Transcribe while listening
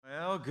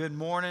Good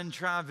morning,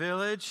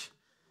 Tri-Village.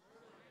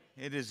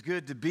 It is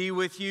good to be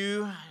with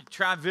you.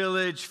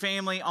 Tri-Village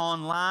family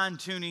online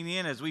tuning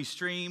in as we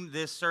stream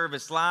this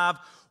service live.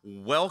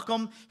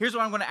 Welcome. Here's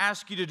what I'm going to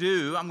ask you to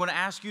do. I'm going to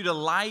ask you to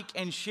like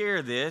and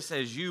share this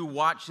as you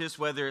watch this,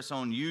 whether it's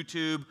on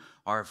YouTube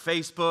or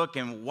Facebook.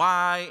 And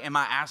why am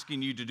I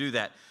asking you to do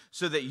that?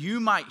 So that you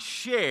might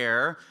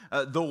share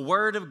the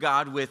Word of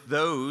God with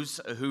those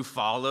who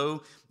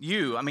follow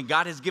you. I mean,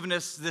 God has given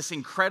us this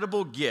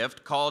incredible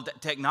gift called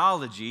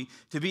technology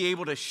to be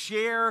able to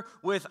share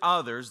with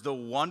others the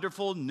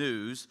wonderful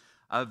news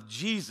of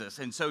Jesus.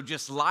 And so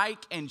just like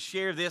and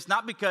share this,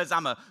 not because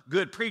I'm a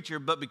good preacher,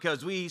 but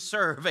because we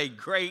serve a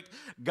great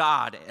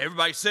God.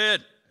 Everybody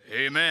said,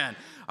 amen.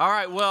 All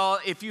right, well,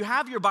 if you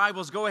have your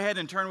Bibles, go ahead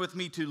and turn with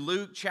me to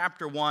Luke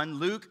chapter 1.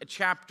 Luke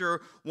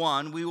chapter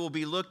 1, we will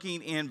be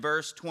looking in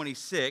verse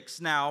 26.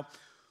 Now,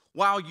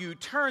 while you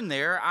turn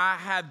there, I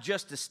have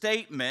just a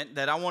statement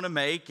that I want to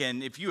make,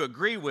 and if you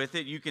agree with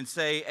it, you can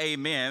say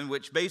amen,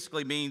 which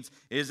basically means,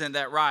 isn't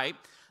that right?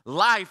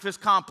 Life is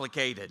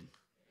complicated.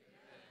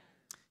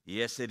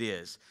 Yes, it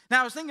is.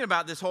 Now, I was thinking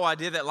about this whole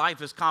idea that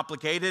life is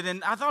complicated,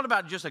 and I thought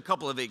about just a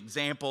couple of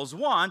examples.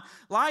 One,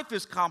 life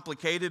is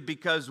complicated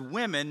because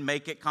women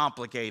make it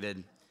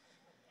complicated.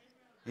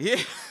 Yeah.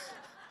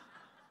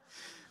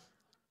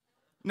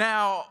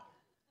 Now,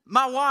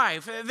 my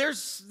wife,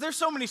 there's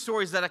so many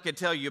stories that I could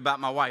tell you about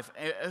my wife,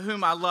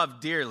 whom I love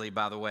dearly,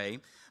 by the way.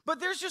 But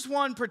there's just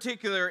one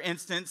particular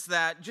instance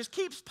that just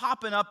keeps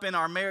popping up in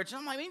our marriage. And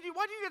I'm like,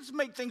 why do you guys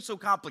make things so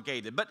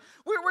complicated? But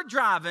we're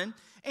driving,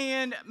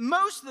 and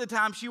most of the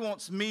time she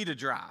wants me to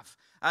drive.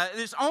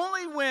 It's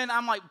only when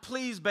I'm like,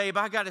 please, babe,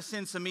 I got to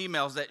send some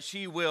emails that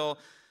she will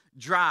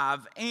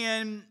drive.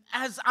 And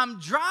as I'm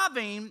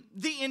driving,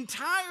 the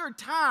entire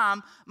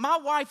time, my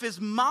wife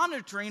is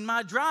monitoring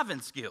my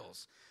driving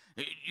skills.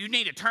 You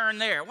need to turn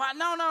there. Well,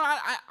 no,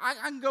 I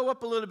can go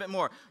up a little bit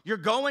more. You're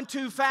going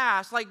too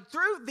fast. Like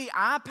through the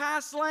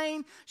I-Pass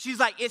lane, she's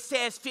like, it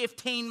says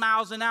 15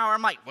 miles an hour.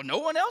 I'm like, well, no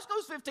one else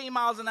goes 15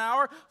 miles an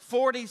hour.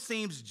 40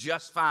 seems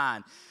just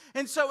fine.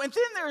 And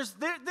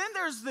then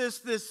there's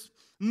this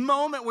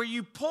moment where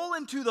you pull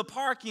into the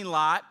parking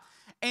lot,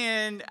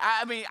 and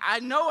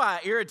I know I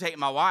irritate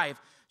my wife.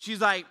 She's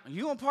like,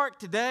 you gonna park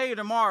today or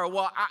tomorrow?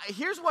 Well,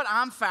 here's what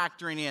I'm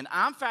factoring in.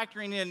 I'm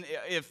factoring in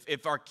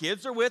if our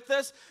kids are with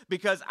us,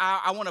 because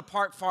I want to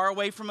park far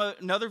away from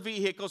another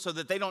vehicle so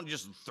that they don't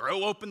just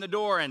throw open the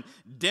door and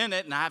dent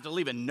it and I have to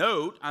leave a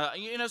note.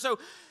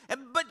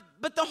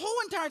 But the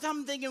whole entire time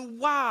I'm thinking,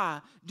 why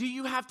do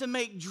you have to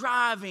make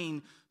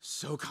driving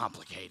so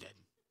complicated?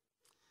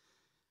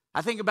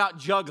 I think about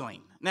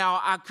juggling.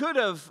 Now, I could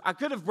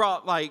have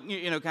brought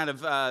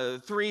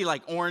three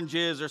like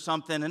oranges or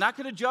something, and I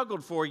could have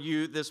juggled for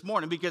you this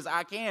morning because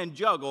I can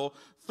juggle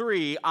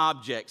three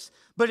objects.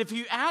 But if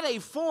you add a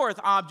fourth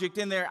object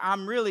in there,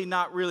 I'm really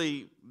not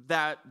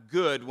that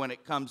good when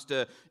it comes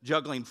to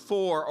juggling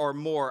four or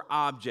more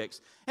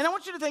objects. And I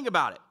want you to think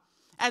about it.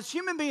 As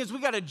human beings, we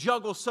got to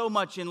juggle so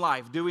much in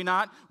life, do we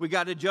not? We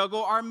got to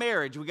juggle our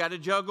marriage. We got to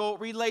juggle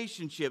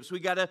relationships.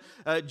 We got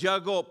to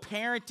juggle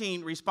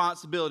parenting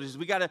responsibilities.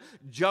 We got to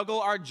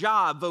juggle our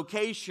job,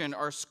 vocation,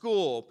 or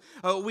school.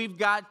 We've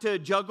got to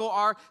juggle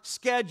our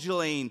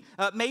scheduling,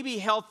 maybe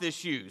health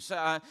issues.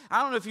 I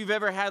don't know if you've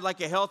ever had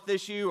like a health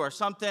issue or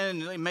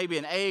something, maybe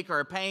an ache or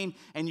a pain,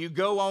 and you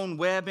go on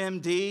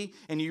WebMD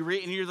and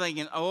you're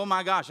thinking, oh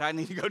my gosh, I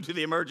need to go to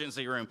the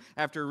emergency room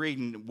after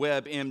reading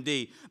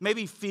WebMD.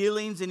 Maybe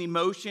feelings and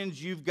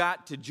emotions you've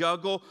got to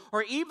juggle,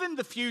 or even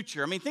the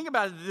future. Think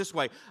about it this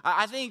way.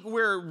 I think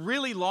we're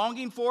really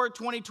longing for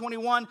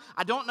 2021.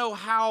 I don't know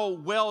how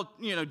well,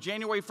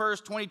 January 1st,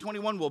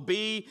 2021 will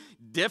be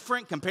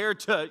different compared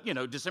to,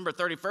 December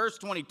 31st,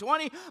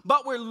 2020,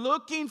 but we're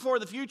looking for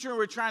the future, and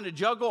we're trying to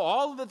juggle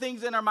all of the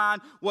things in our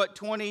mind, what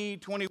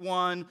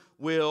 2021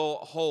 will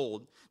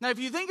hold. Now, if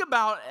you think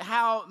about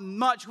how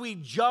much we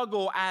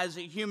juggle as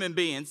human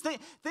beings,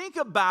 think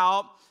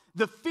about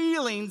the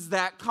feelings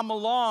that come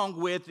along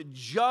with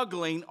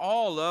juggling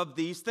all of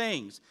these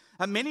things.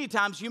 Many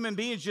times human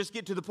beings just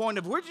get to the point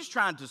of we're just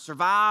trying to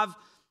survive.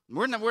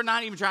 We're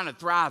not even trying to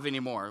thrive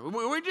anymore.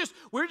 We're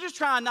just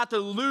trying not to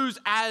lose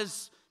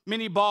as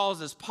many balls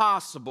as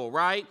possible,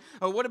 right?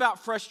 What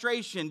about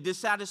frustration,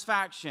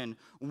 dissatisfaction,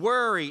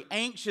 worry,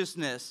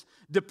 anxiousness,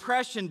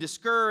 depression,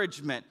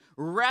 discouragement,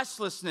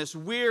 restlessness,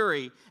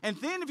 weary? And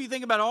then if you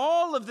think about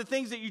all of the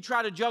things that you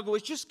try to juggle,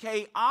 it's just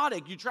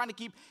chaotic. You're trying to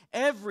keep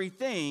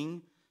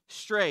everything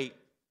straight.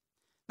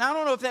 Now, I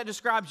don't know if that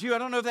describes you. I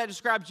don't know if that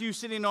describes you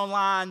sitting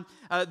online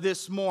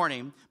this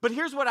morning. But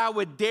here's what I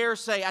would dare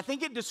say. I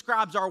think it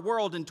describes our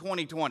world in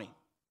 2020.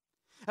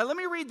 Let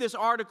me read this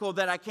article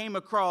that I came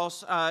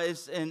across.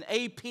 It's an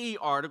AP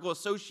article,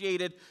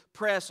 Associated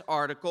Press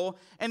article,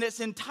 and it's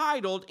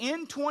entitled,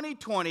 In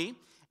 2020,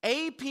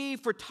 AP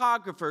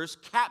photographers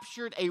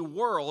captured a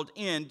world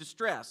in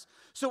distress.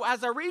 So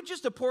as I read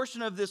just a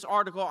portion of this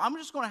article, I'm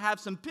just going to have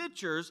some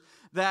pictures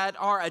that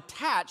are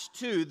attached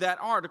to that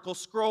article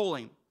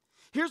scrolling.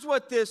 Here's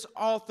what this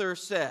author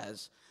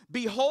says.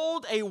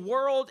 Behold a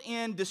world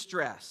in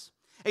distress.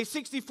 A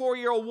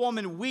 64-year-old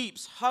woman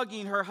weeps,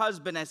 hugging her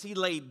husband as he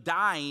lay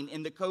dying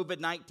in the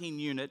COVID-19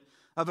 unit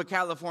of a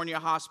California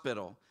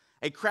hospital.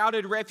 A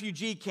crowded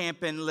refugee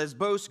camp in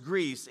Lesbos,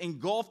 Greece,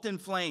 engulfed in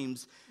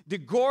flames,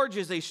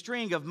 degorges a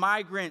string of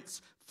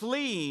migrants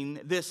fleeing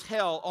this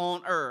hell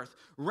on earth.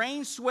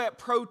 Rain-swept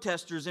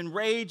protesters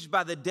enraged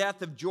by the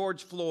death of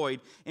George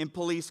Floyd in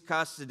police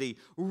custody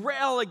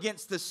rail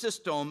against the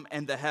system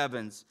and the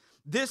heavens.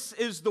 This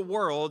is the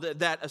world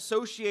that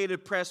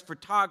Associated Press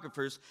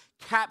photographers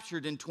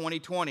captured in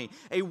 2020.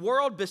 A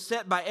world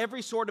beset by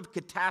every sort of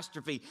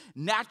catastrophe,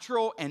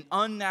 natural and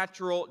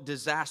unnatural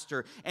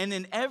disaster. And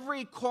in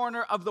every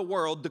corner of the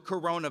world, the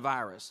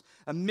coronavirus.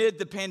 Amid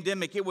the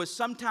pandemic, it was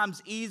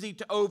sometimes easy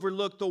to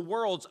overlook the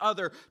world's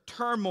other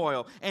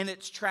turmoil and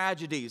its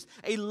tragedies.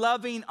 A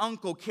loving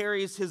uncle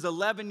carries his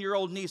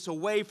 11-year-old niece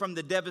away from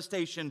the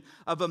devastation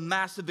of a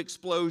massive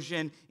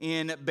explosion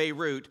in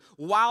Beirut.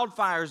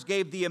 Wildfires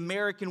gave the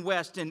American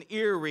West an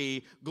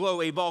eerie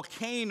glow. A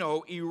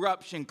volcano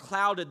eruption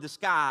clouded the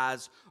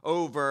skies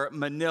over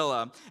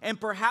Manila. And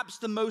perhaps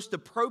the most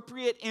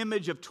appropriate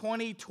image of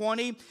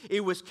 2020,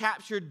 it was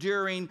captured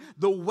during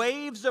the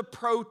waves of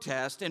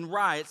protest and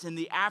riots in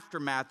the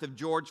aftermath of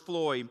George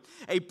Floyd.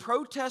 A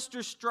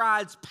protester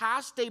strides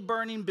past a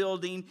burning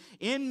building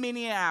in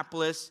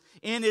Minneapolis.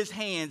 In his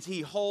hands,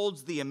 he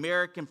holds the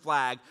American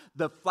flag.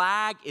 The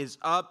flag is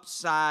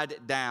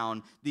upside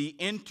down, the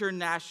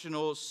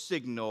international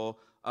signal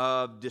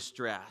of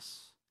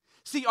distress.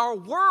 See, our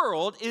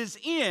world is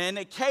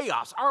in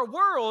chaos. Our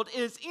world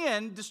is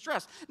in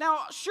distress.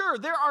 Now, sure,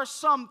 there are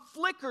some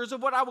flickers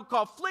of what I would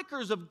call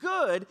flickers of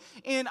good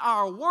in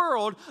our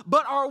world,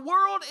 but our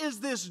world is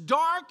this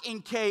dark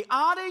and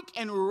chaotic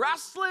and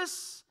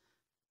restless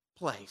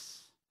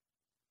place.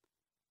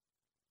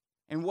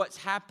 And what's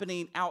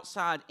happening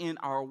outside in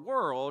our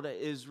world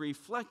is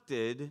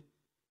reflected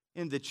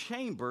in the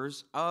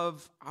chambers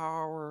of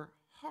our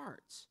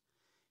hearts.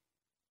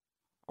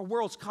 Our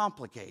world's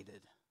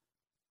complicated.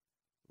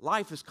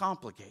 Life is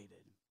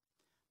complicated.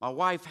 My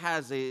wife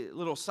has a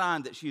little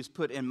sign that she's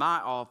put in my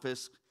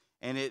office,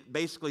 and it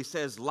basically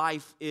says,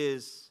 "Life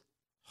is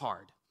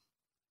hard."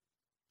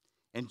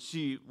 And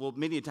she will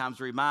many times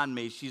remind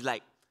me, she's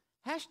like,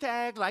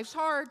 hashtag life's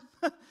hard.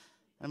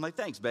 I'm like,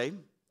 thanks, babe.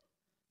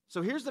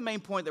 So here's the main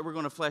point that we're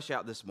going to flesh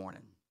out this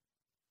morning.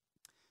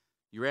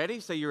 You ready?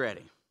 Say you're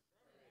ready.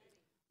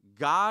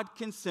 God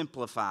can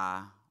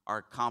simplify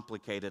our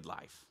complicated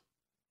life.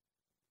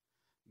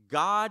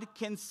 God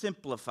can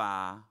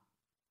simplify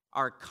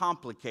our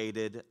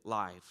complicated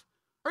life.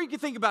 Or you can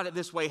think about it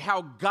this way,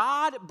 how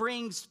God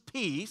brings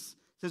peace,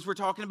 since we're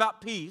talking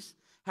about peace,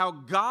 how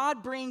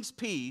God brings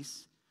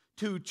peace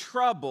to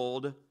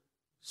troubled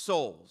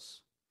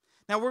souls.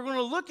 Now, we're going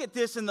to look at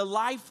this in the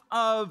life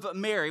of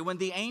Mary when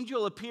the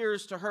angel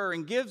appears to her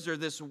and gives her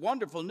this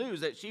wonderful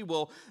news that she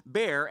will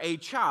bear a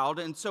child.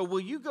 And so will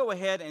you go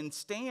ahead and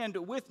stand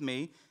with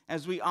me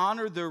as we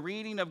honor the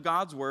reading of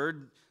God's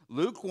word,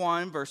 Luke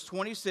 1, verse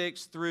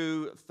 26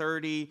 through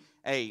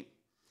 38.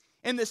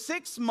 In the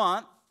 6th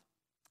month,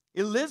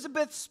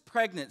 Elizabeth's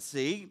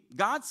pregnancy,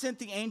 God sent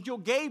the angel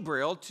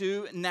Gabriel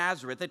to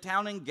Nazareth, a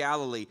town in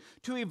Galilee,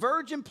 to a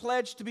virgin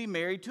pledged to be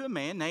married to a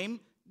man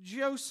named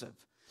Joseph,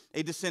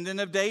 a descendant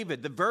of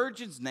David. The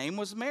virgin's name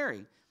was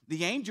Mary.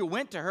 The angel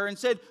went to her and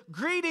said,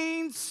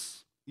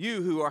 "Greetings,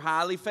 you who are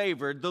highly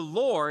favored. The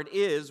Lord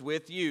is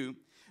with you."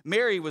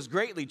 Mary was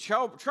greatly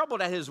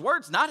troubled at his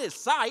words, not his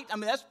sight. I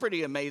mean, that's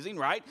pretty amazing,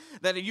 right?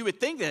 That you would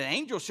think that an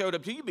angel showed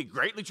up to you, you'd be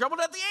greatly troubled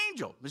at the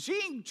angel. But she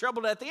ain't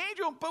troubled at the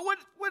angel, but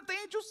what the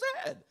angel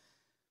said.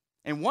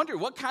 And wondered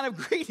what kind of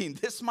greeting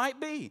this might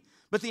be.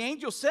 But the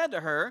angel said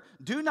to her,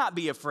 "Do not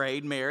be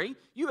afraid, Mary.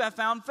 You have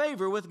found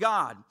favor with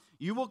God.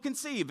 You will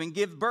conceive and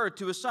give birth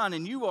to a son,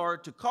 and you are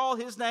to call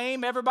his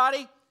name,"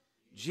 everybody,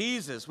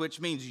 "Jesus," which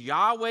means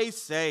Yahweh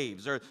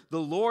saves, or the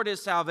Lord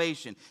is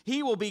salvation.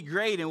 "He will be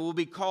great and will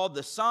be called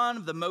the Son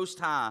of the Most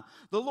High.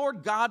 The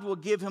Lord God will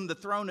give him the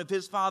throne of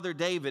his father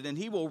David, and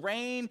he will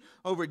reign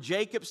over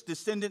Jacob's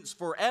descendants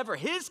forever.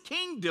 His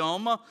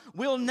kingdom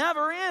will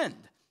never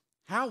end."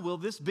 "How will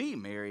this be?"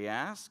 Mary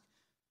asked,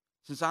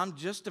 "since I'm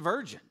just a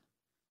virgin?"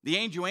 The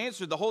angel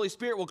answered, "The Holy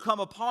Spirit will come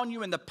upon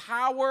you, and the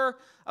power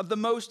of the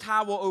Most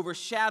High will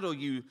overshadow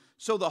you.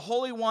 So the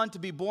Holy One to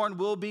be born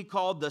will be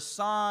called the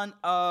Son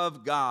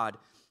of God.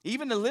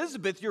 Even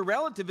Elizabeth, your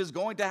relative, is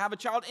going to have a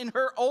child in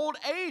her old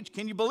age."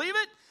 Can you believe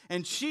it?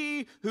 "And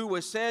she who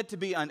was said to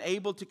be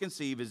unable to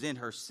conceive is in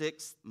her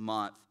 6th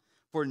month.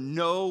 For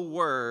no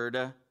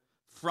word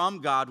from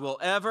God will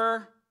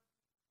ever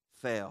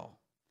fail."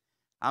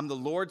 "I'm the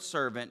Lord's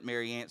servant,"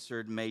 Mary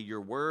answered. "May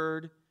your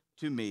word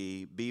to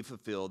me be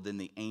fulfilled." Then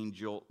the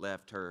angel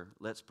left her.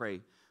 Let's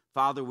pray.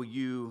 Father, will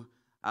you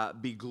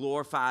be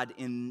glorified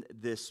in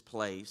this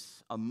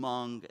place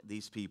among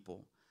these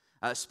people?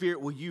 Spirit,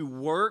 will you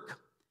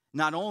work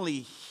not only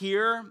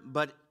here,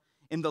 but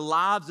in the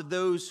lives of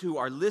those who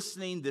are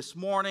listening this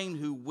morning,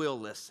 who will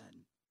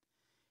listen?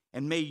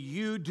 And may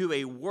you do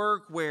a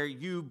work where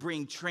you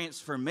bring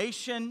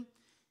transformation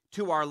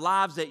to our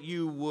lives, that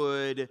you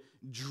would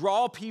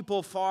draw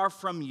people far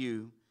from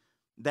you,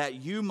 that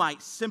you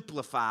might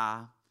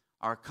simplify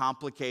our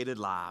complicated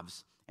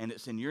lives. And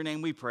it's in your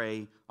name we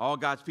pray. All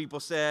God's people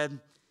said,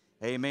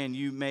 amen.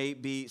 You may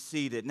be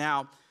seated.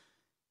 Now,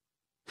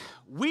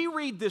 we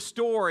read this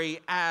story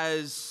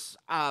as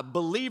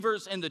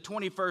believers in the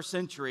 21st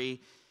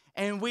century,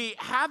 and we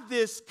have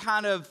this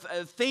kind of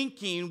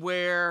thinking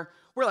where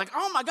we're like,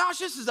 oh my gosh,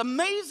 this is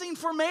amazing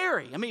for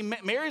Mary. I mean,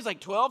 Mary's like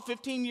 12,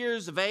 15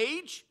 years of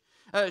age.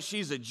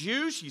 She's a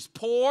Jew. She's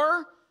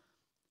poor.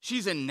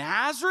 She's in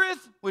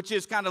Nazareth, which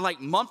is kind of like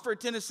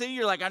Munford, Tennessee.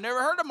 You're like, I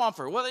never heard of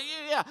Munford. Well,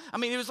 yeah. I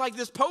mean, it was like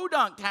this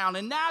podunk town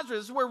in Nazareth.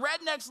 This is where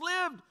rednecks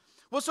lived.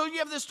 Well, so you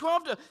have this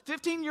 12 to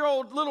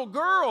 15-year-old little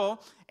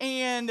girl,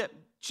 and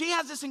she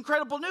has this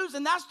incredible news,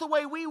 and that's the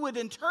way we would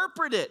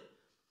interpret it.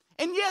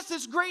 And yes,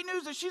 it's great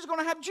news that she's going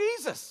to have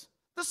Jesus,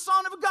 the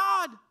Son of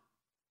God.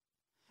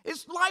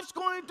 His life's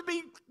going to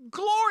be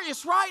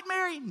glorious, right,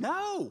 Mary?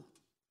 No.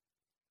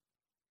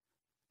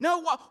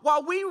 No,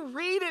 while we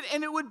read it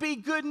and it would be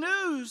good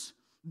news,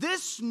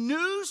 this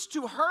news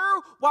to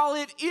her, while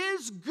it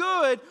is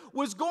good,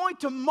 was going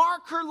to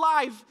mark her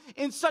life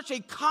in such a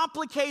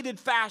complicated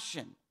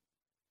fashion.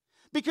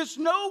 Because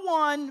no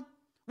one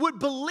would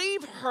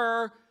believe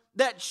her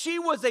that she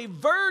was a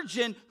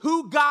virgin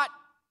who got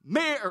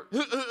married,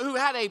 who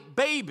had a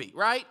baby,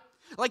 right?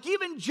 Like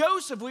even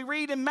Joseph, we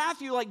read in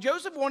Matthew, like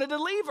Joseph wanted to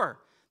leave her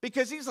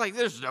because he's like,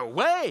 there's no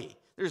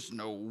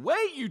way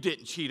you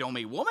didn't cheat on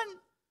me, woman.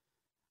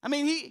 I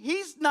mean,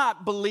 he's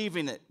not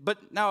believing it.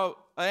 But now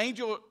an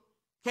angel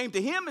came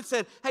to him and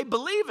said, hey,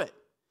 believe it.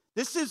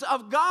 This is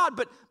of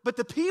God. But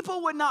the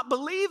people would not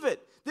believe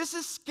it. This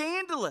is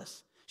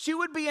scandalous. She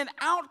would be an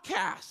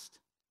outcast.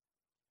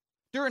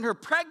 During her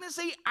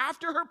pregnancy,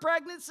 after her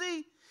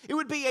pregnancy, it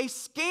would be a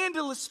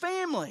scandalous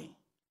family.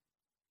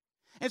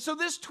 And so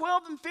this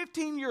 12 and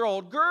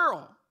 15-year-old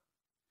girl,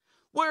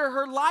 where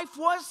her life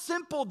was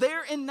simple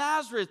there in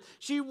Nazareth,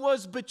 she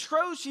was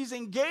betrothed, she's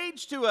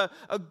engaged to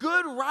a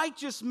good,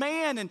 righteous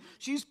man, and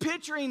she's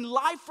picturing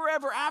life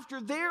forever after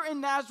there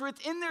in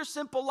Nazareth in their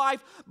simple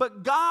life,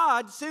 but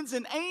God sends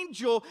an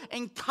angel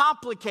and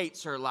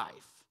complicates her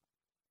life.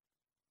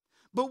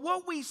 But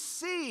what we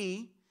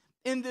see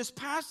in this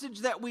passage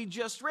that we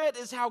just read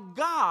is how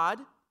God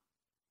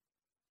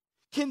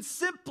can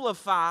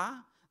simplify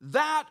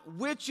that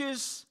which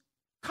is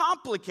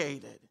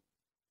complicated.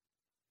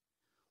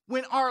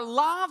 When our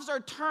lives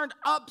are turned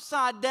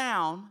upside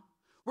down,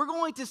 we're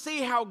going to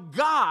see how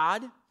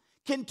God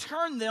can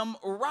turn them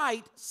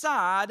right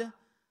side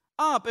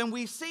up. And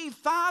we see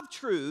 5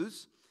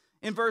 truths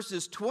in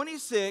verses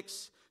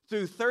 26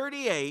 through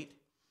 38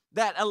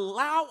 that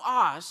allow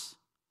us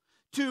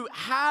to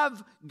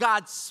have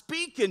God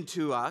speak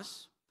into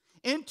us,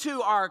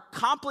 into our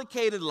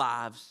complicated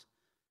lives,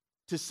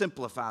 to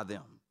simplify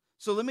them.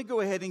 So let me go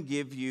ahead and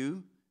give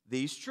you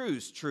these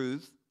truths.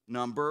 Truth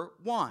number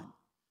 1.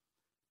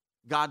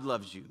 God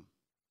loves you.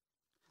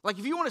 Like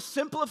if you want to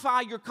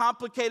simplify your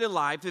complicated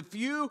life, if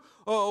you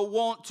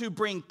want to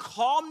bring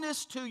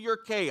calmness to your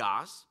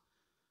chaos,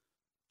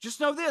 just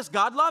know this,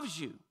 God loves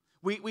you.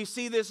 We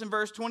see this in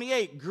verse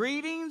 28.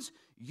 Greetings,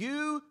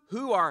 you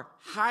who are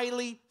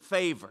highly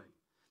favored.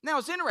 Now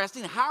it's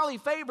interesting, highly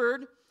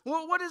favored,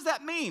 well, what does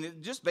that mean?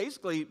 It just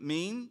basically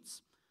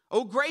means,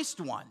 oh, graced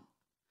one.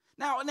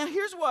 Now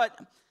here's what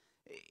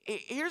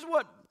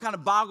kind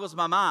of boggles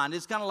my mind.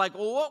 It's kind of like,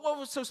 well, what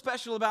was so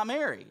special about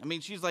Mary? I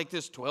mean, she's like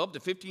this 12 to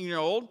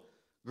 15-year-old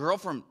girl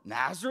from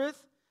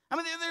Nazareth. I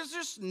mean, there's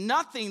just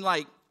nothing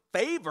like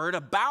favored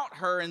about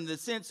her in the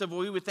sense of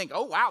we would think,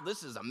 oh, wow,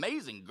 this is an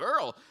amazing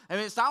girl. I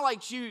mean, it's not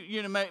like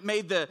she,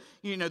 made the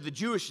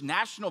Jewish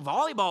national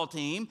volleyball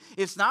team.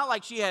 It's not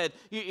like she had,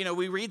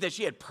 we read that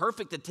she had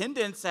perfect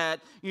attendance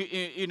at,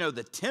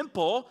 the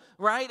temple,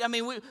 right? I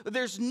mean,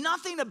 there's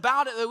nothing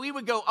about it that we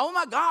would go, oh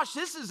my gosh,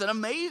 this is an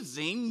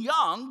amazing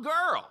young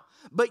girl.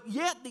 But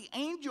yet the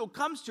angel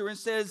comes to her and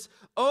says,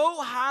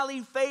 oh, highly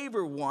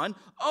favored one,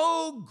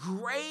 oh,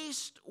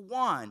 graced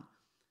one.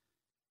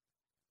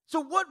 So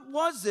what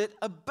was it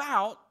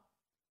about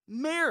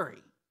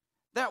Mary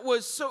that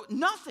was so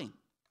nothing?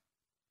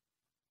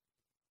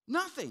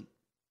 Nothing.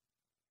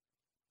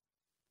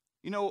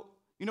 You know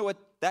what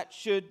that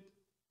should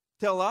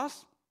tell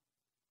us?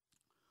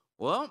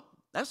 Well,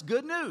 that's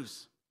good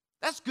news.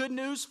 That's good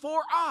news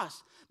for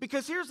us.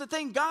 Because here's the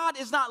thing, God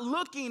is not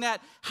looking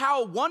at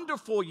how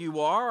wonderful you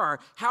are or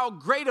how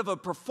great of a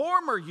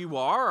performer you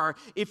are or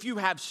if you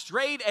have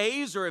straight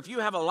A's or if you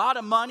have a lot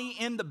of money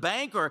in the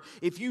bank or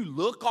if you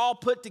look all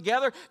put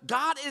together.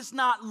 God is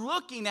not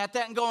looking at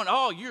that and going,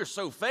 oh, you're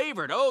so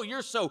favored. Oh,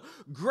 you're so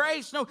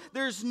graced. No,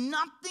 there's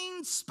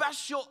nothing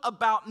special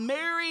about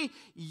Mary,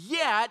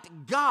 yet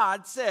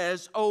God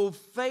says, oh,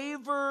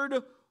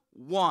 favored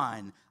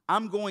one,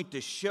 I'm going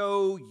to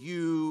show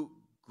you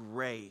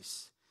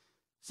grace.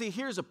 See,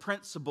 here's a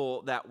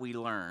principle that we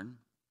learn.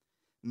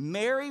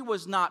 Mary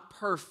was not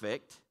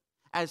perfect,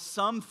 as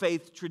some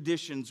faith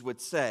traditions would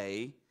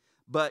say,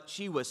 but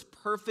she was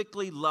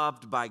perfectly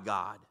loved by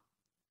God.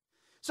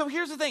 So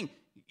here's the thing.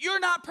 you're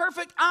not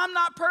perfect, I'm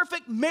not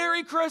perfect,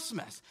 Merry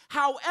Christmas.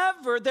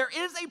 However, there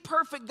is a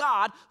perfect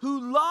God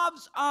who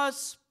loves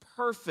us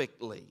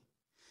perfectly.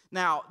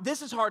 Now,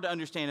 this is hard to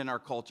understand in our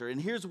culture,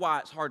 and here's why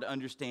it's hard to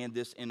understand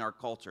this in our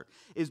culture,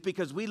 is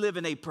because we live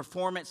in a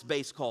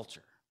performance-based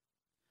culture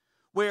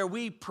where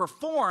we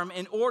perform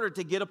in order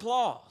to get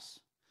applause.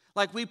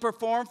 Like we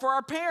perform for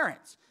our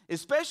parents,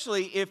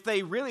 especially if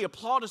they really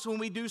applaud us when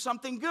we do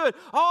something good.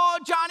 Oh,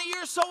 Johnny,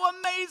 you're so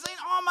amazing.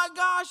 Oh, my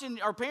gosh.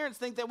 And our parents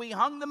think that we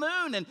hung the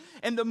moon.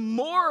 And the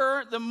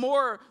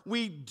more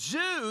we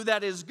do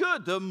that is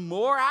good, the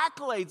more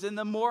accolades and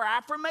the more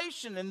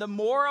affirmation and the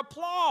more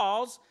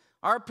applause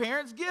our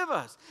parents give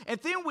us. And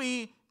then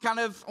we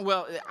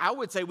I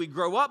would say we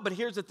grow up, but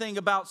here's the thing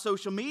about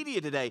social media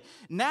today.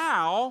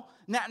 Now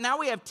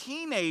we have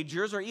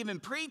teenagers or even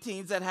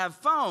preteens that have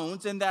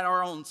phones and that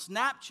are on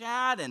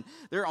Snapchat and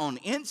they're on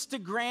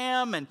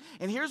Instagram.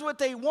 And here's what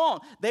they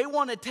want. They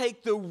want to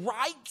take the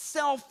right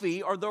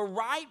selfie or the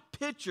right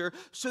picture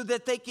so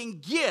that they can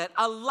get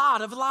a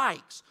lot of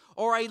likes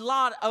or a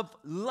lot of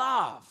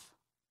love.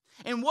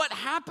 And what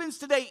happens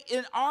today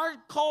in our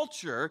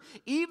culture,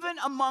 even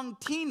among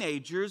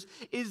teenagers,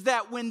 is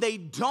that when they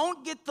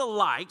don't get the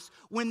likes,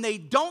 when they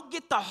don't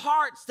get the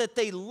hearts that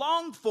they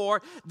long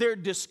for, they're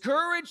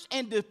discouraged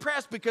and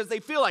depressed because they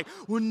feel like,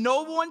 well,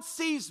 no one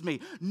sees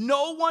me,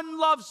 no one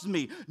loves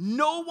me,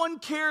 no one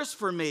cares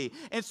for me.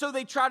 And so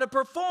they try to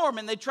perform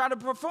and they try to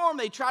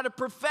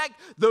perfect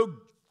the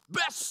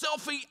best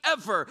selfie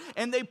ever.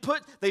 And they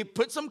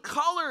put some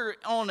color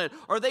on it,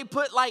 or they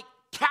put like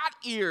cat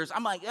ears.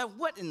 I'm like,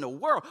 what in the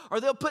world? Or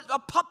they'll put a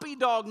puppy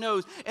dog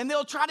nose and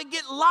they'll try to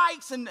get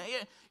likes. And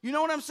you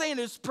know what I'm saying?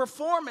 It's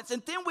performance.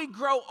 And then we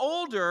grow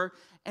older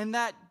and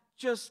that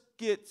just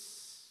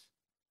gets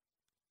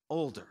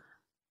older.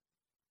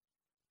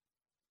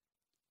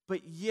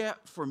 But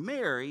yet for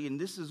Mary, and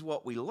this is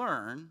what we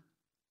learn,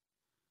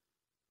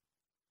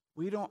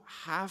 we don't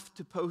have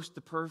to post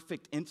the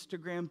perfect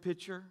Instagram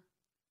picture.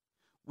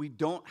 We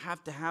don't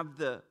have to have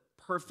the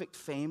perfect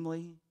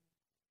family.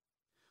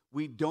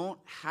 We don't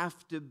have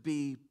to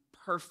be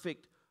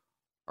perfect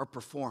or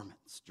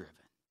performance driven.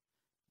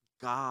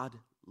 God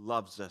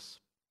loves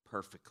us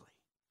perfectly.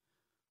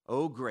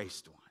 Oh,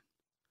 graced one,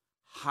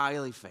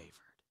 highly favored,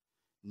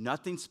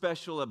 nothing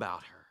special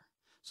about her.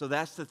 So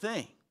that's the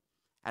thing.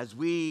 As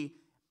we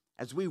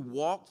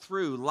walk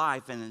through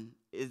life and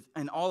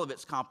all of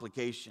its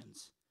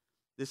complications,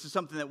 this is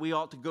something that we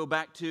ought to go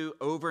back to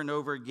over and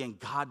over again.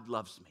 God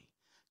loves me.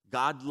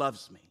 God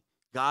loves me.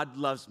 God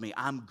loves me.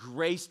 I'm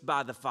graced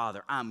by the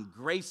Father. I'm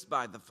graced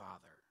by the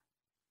Father.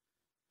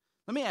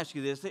 Let me ask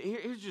you this.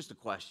 Here's just a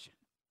question.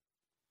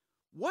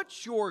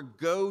 What's your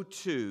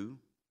go-to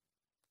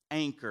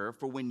anchor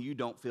for when you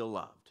don't feel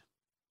loved?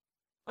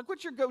 Like,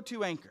 what's your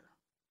go-to anchor?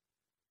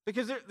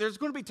 Because there's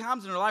going to be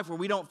times in our life where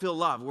we don't feel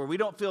loved, where we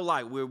don't feel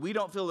liked, where we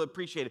don't feel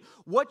appreciated.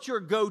 What's your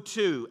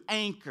go-to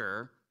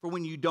anchor for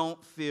when you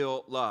don't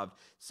feel loved?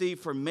 See,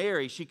 for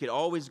Mary, she could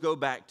always go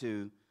back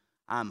to,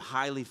 I'm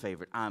highly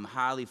favored, I'm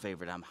highly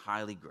favored, I'm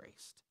highly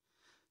graced.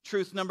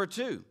 Truth number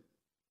 2.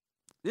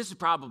 This is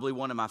probably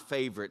one of my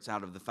favorites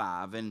out of the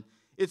 5, and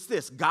it's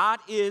this: God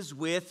is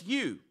with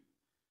you.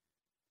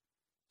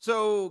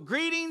 So,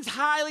 greetings,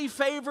 highly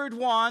favored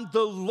one,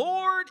 the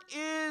Lord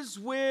is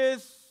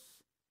with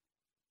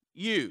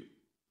you.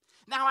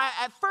 Now,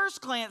 at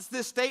first glance,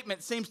 this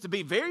statement seems to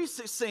be very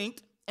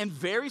succinct and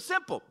very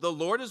simple. The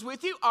Lord is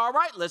with you. All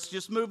right, let's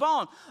just move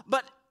on.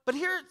 But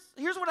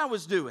here's what I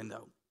was doing,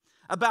 though,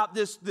 about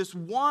this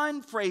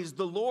one phrase,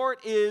 the Lord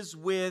is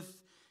with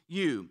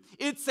you.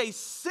 It's a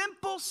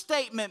simple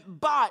statement,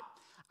 but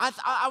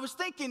I was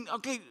thinking,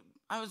 okay,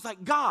 I was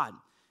like, God,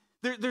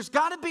 there's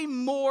got to be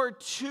more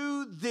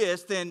to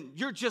this than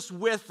you're just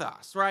with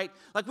us, right?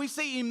 Like we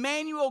say,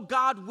 Emmanuel,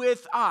 God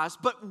with us,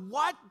 but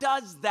what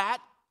does that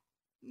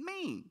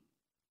mean?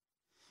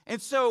 And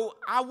so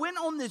I went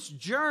on this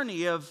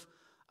journey of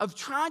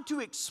trying to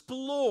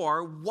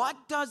explore what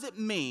does it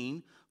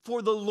mean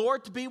for the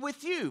Lord to be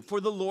with you, for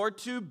the Lord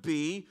to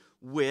be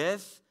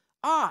with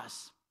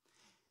us.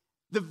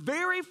 The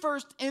very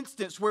first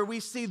instance where we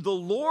see the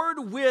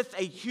Lord with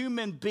a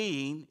human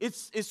being,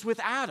 it's with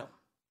Adam.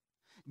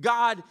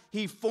 God,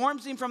 he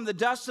forms him from the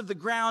dust of the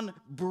ground,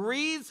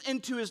 breathes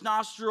into his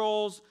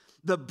nostrils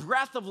the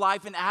breath of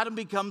life, and Adam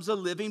becomes a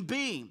living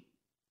being.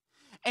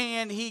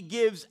 And he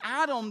gives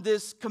Adam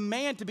this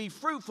command to be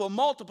fruitful,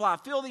 multiply,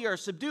 fill the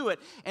earth, subdue it,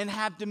 and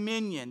have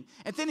dominion.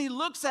 And then he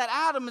looks at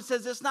Adam and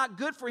says, it's not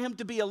good for him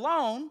to be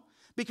alone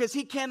because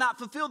he cannot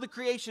fulfill the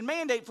creation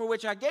mandate for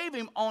which I gave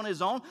him on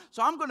his own.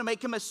 So I'm going to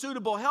make him a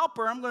suitable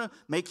helper. I'm going to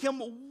make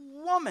him a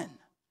woman.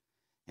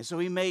 And so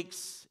he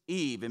makes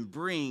Eve and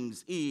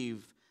brings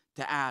Eve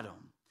to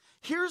Adam.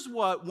 Here's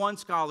what one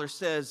scholar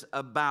says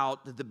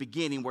about the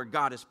beginning where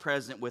God is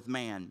present with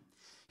man.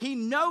 He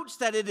notes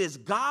that it is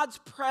God's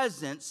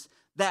presence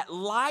that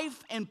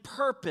life and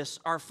purpose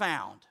are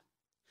found.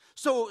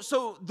 So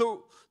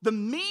the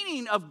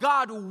meaning of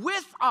God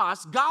with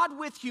us, God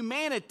with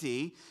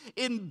humanity,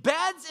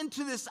 embeds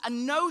into this a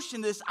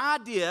notion, this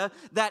idea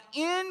that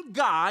in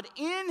God,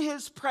 in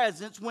His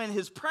presence, when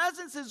His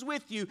presence is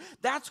with you,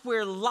 that's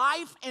where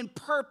life and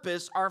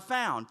purpose are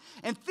found.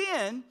 And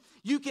then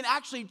you can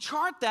actually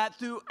chart that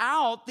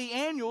throughout the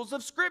annuals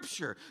of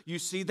Scripture. You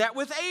see that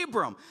with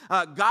Abram.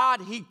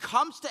 God, He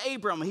comes to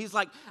Abram. He's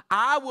like,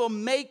 I will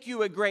make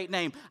you a great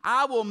name.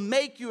 I will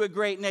make you a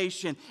great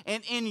nation.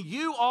 And in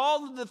you,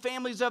 all of the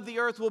families of the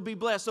earth will be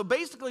blessed. So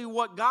basically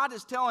what God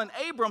is telling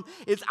Abram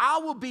is, I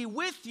will be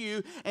with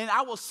you and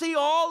I will see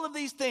all of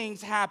these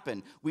things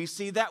happen. We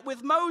see that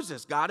with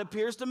Moses. God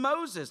appears to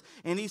Moses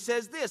and He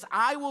says this,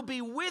 I will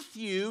be with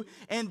you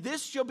and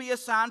this shall be a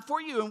sign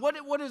for you. And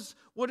what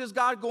is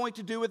God going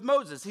to do with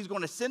Moses? He's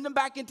going to send him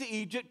back into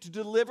Egypt to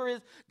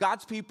deliver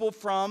God's people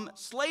from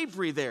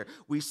slavery there.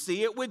 We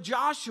see it with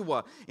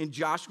Joshua in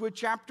Joshua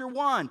chapter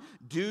 1.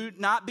 Do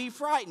not be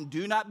frightened.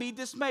 Do not be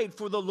dismayed.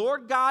 For the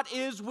Lord God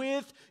is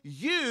with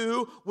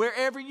you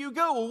wherever you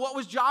go. Well, what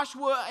was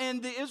Joshua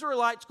and the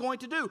Israelites going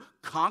to do?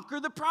 Conquer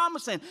the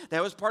promised land.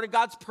 That was part of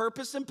God's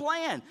purpose and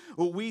plan.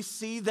 Well, we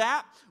see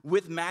that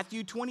with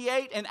Matthew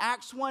 28 and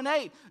Acts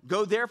 1:8.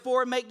 Go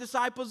therefore and make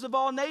disciples of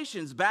all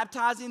nations,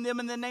 baptizing them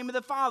in the name of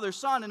the Father,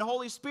 Son, and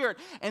Holy Spirit.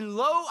 And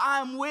lo,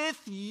 I'm with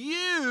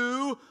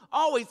you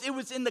always. It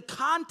was in the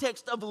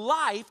context of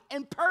life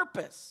and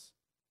purpose.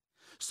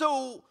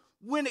 So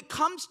when it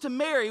comes to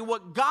Mary,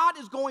 what God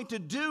is going to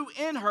do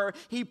in her,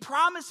 He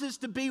promises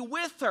to be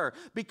with her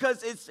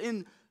because it's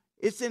in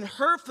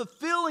her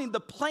fulfilling the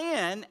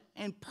plan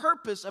and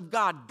purpose of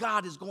God.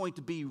 God is going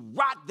to be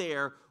right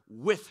there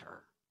with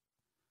her.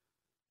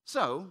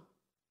 So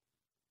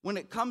when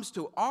it comes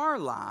to our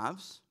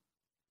lives,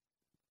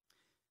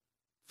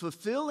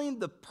 fulfilling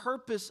the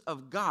purpose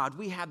of God,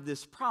 we have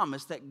this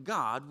promise that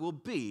God will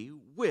be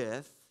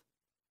with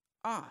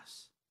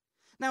us.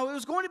 Now, it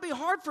was going to be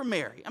hard for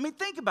Mary. I mean,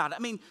 think about it.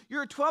 I mean,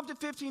 you're a 12 to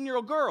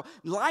 15-year-old girl.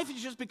 Life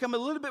has just become a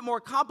little bit more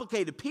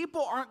complicated.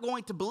 People aren't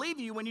going to believe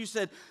you when you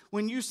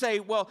say,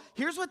 well,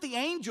 here's what the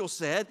angel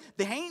said.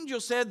 The angel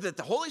said that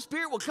the Holy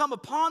Spirit will come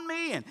upon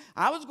me, and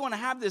I was going to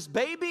have this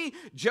baby.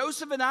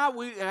 Joseph and I,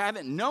 we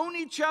haven't known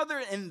each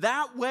other in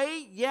that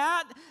way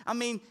yet. I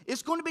mean,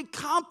 it's going to be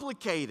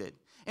complicated.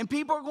 And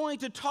people are going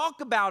to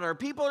talk about her.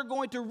 People are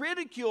going to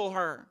ridicule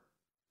her.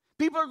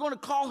 People are going to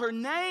call her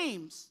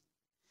names.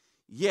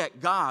 Yet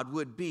God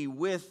would be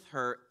with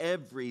her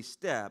every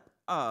step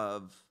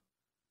of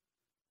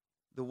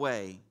the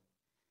way.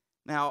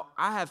 Now,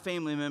 I have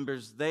family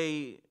members,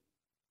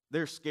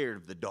 they're scared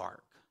of the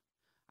dark.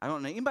 I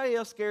don't know, anybody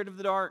else scared of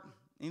the dark?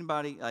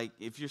 Anybody? Like,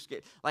 if you're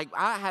scared. Like,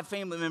 I have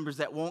family members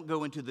that won't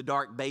go into the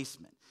dark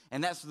basement.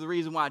 And that's the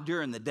reason why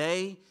during the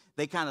day,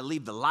 they kind of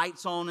leave the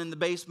lights on in the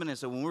basement. And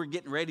so when we're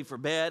getting ready for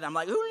bed, I'm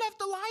like, who left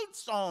the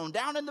lights on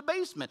down in the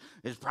basement?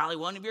 It's probably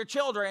one of your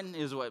children,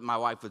 is what my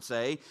wife would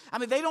say. I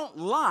mean, they don't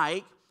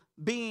like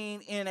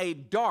being in a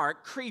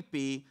dark,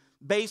 creepy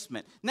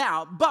basement.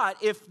 Now, but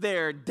if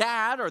their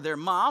dad or their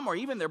mom or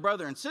even their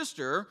brother and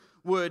sister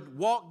would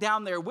walk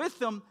down there with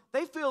them,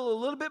 they feel a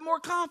little bit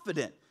more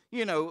confident,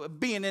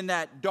 being in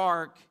that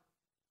dark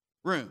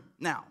room.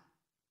 Now,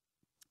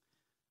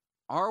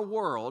 our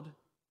world,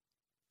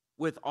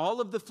 with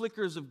all of the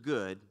flickers of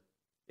good,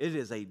 it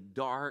is a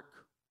dark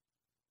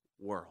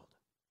world.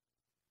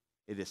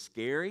 It is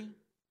scary.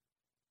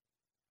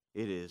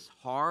 It is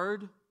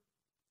hard.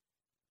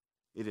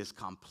 It is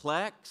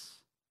complex.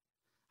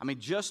 I mean,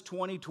 just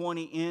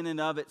 2020 in and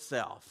of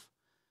itself,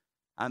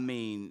 I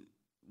mean,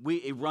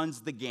 it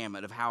runs the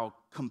gamut of how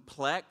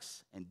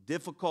complex and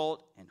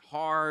difficult and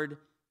hard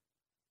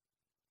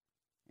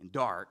and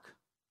dark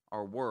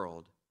our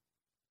world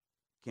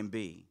can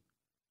be.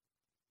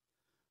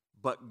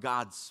 But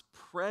God's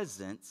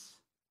presence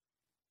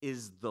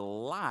is the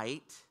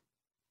light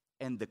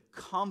and the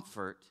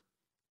comfort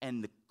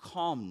and the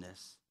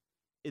calmness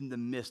in the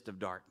midst of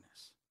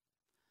darkness.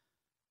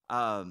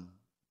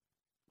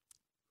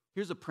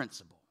 Here's a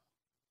principle.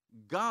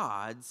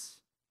 God's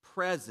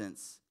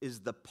presence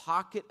is the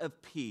pocket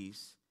of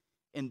peace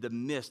in the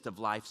midst of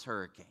life's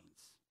hurricanes.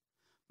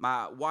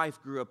 My wife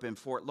grew up in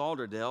Fort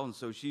Lauderdale, and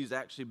so she's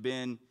actually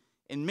been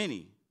in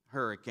many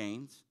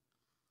hurricanes.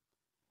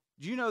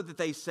 Do you know that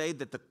they say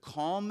that the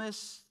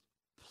calmest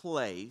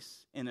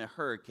place in a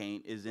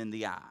hurricane is in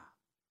the eye?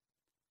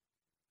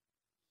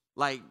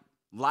 Like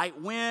light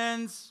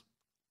winds,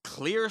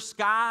 clear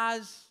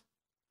skies,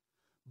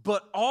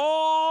 but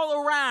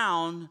all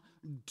around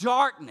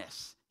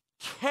darkness,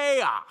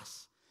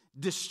 chaos,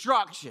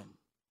 destruction.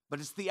 But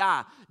it's the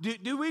eye.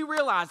 Do we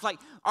realize, like,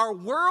 our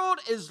world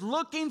is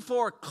looking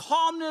for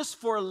calmness,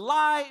 for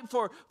life,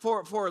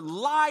 for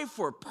life,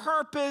 for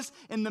purpose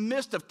in the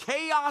midst of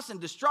chaos and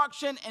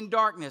destruction and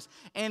darkness.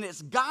 And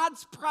it's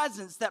God's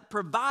presence that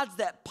provides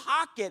that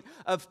pocket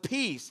of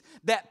peace,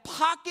 that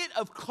pocket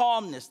of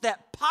calmness,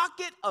 that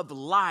pocket of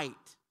light.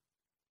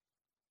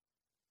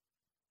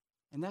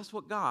 And that's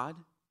what God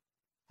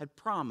had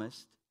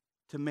promised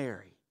to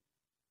Mary.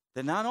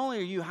 That not only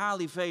are you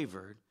highly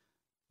favored,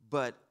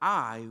 but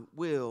I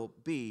will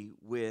be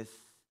with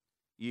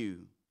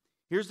you.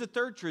 Here's the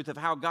third truth of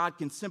how God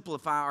can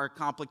simplify our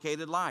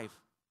complicated life.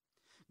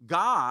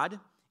 God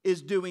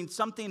is doing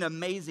something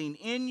amazing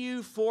in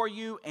you, for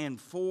you, and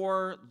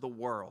for the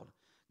world.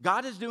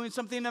 God is doing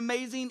something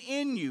amazing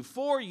in you,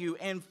 for you,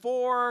 and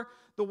for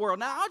the world.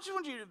 Now, I just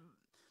want you to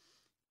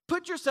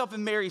put yourself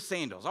in Mary's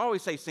sandals. I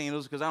always say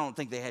sandals because I don't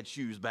think they had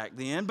shoes back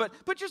then, but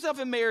put yourself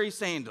in Mary's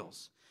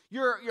sandals.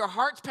 Your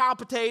heart's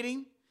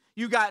palpitating.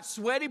 You got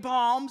sweaty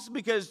palms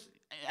because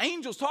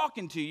angels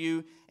talking to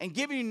you and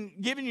giving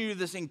you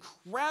this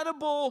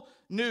incredible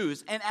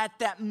news. And at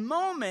that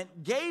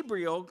moment,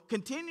 Gabriel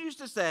continues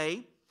to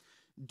say,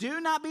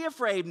 do not be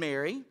afraid,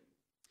 Mary,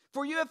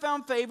 for you have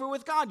found favor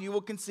with God. You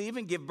will conceive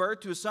and give birth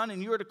to a son,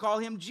 and you are to call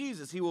him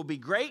Jesus. He will be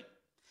great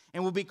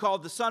and will be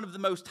called the Son of the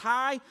Most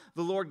High.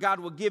 The Lord God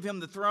will give him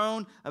the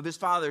throne of his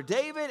father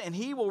David, and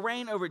he will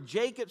reign over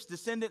Jacob's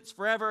descendants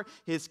forever.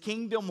 His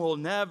kingdom will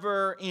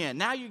never end.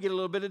 Now you get a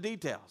little bit of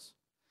details.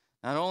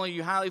 Not only are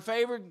you highly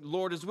favored, the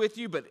Lord is with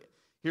you, but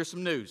here's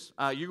some news.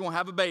 You're going to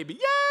have a baby.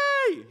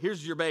 Yay!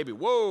 Here's your baby.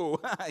 Whoa!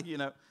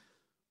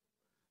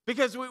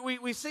 Because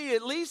we see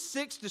at least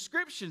 6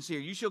 descriptions here.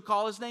 You shall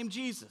call his name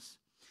Jesus.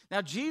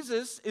 Now,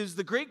 Jesus is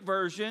the Greek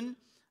version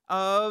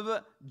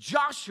of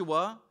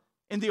Joshua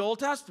in the Old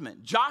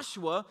Testament.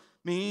 Joshua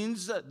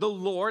means the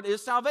Lord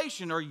is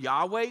salvation, or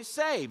Yahweh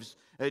saves.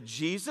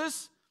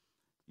 Jesus,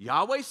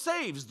 Yahweh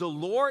saves. The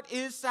Lord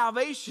is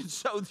salvation.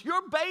 So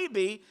your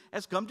baby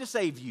has come to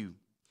save you.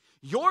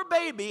 Your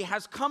baby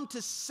has come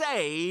to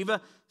save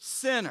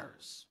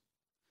sinners.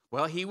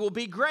 Well, he will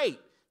be great.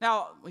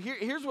 Now,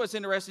 here's what's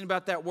interesting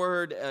about that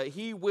word,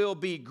 he will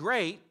be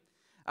great.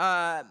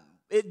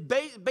 It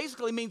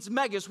basically means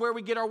mega. It's where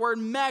we get our word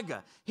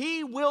mega.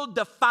 He will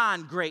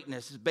define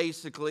greatness,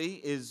 basically,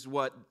 is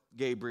what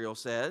Gabriel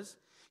says.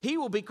 He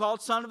will be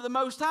called Son of the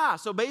Most High.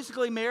 So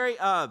basically, Mary,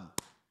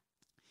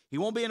 he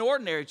won't be an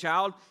ordinary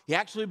child. He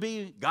actually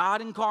be God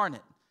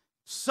incarnate,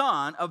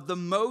 Son of the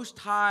Most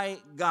High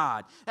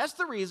God. That's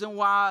the reason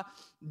why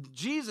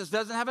Jesus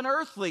doesn't have an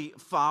earthly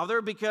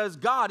father, because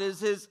God is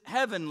his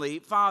heavenly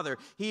father.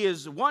 He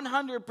is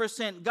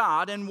 100%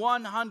 God and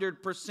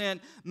 100%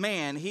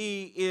 man.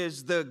 He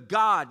is the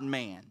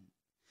God-man.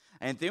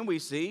 And then we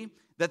see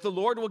that the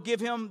Lord will give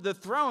him the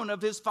throne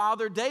of his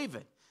father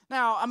David.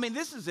 Now, I mean,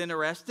 this is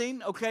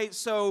interesting. Okay,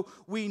 so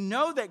we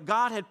know that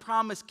God had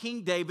promised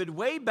King David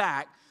way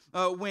back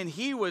when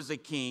he was a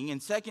king in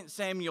 2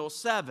 Samuel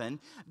 7,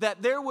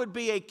 that there would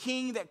be a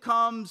king that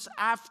comes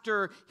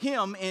after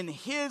him in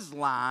his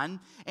line,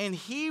 and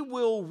he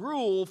will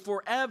rule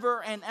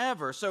forever and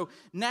ever. So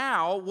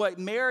now what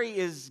Mary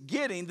is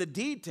getting, the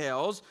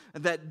details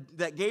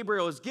that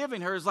Gabriel is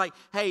giving her, is like,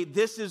 hey,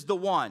 this is the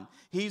one.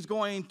 He's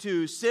going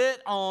to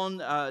sit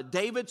on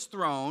David's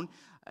throne.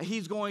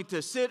 He's going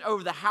to sit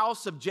over the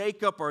house of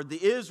Jacob, or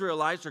the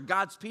Israelites, or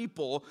God's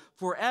people,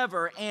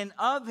 forever. And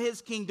of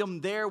his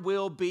kingdom there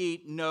will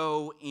be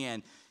no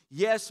end.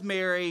 Yes,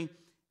 Mary,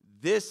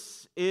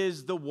 this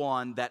is the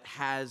one that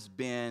has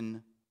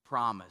been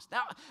promised.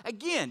 Now,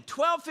 again,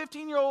 12,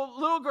 15-year-old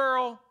little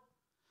girl,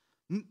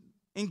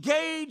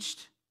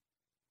 engaged,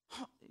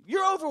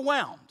 you're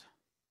overwhelmed.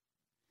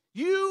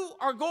 You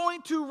are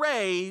going to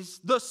raise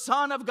the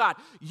Son of God.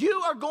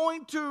 You are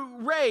going to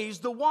raise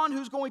the one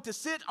who's going to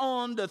sit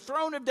on the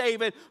throne of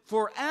David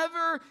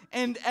forever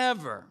and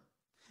ever.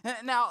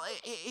 Now,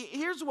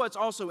 here's what's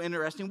also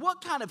interesting.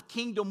 What kind of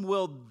kingdom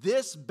will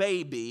this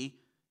baby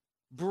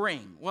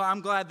bring? Well,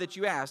 I'm glad that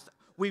you asked.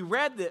 We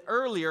read that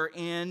earlier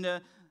in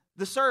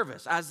the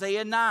service,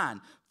 Isaiah 9.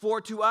 For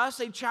to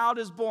us a child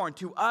is born,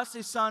 to us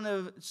a son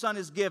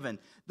is given.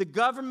 The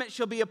government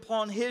shall be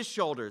upon his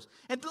shoulders.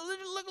 And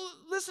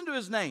listen to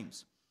his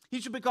names.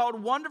 He shall be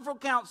called Wonderful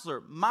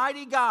Counselor,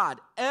 Mighty God,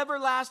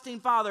 Everlasting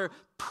Father,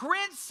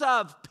 Prince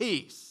of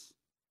Peace.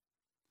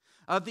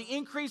 Of the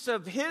increase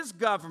of his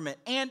government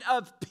and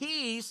of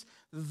peace,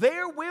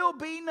 there will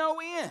be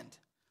no end.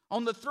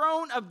 On the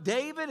throne of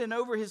David and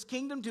over his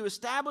kingdom, to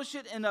establish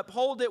it and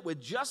uphold it with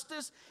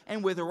justice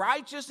and with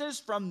righteousness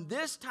from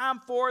this time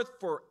forth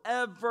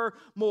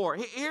forevermore.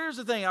 Here's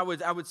the thing I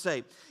would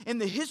say. In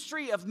the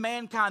history of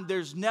mankind,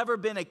 there's never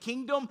been a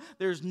kingdom,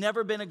 there's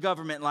never been a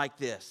government like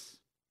this.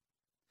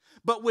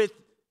 But with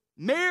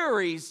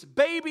Mary's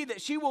baby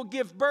that she will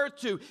give birth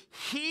to,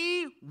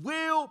 he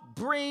will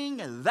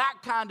bring that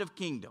kind of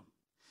kingdom.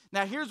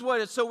 Now, here's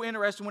what is so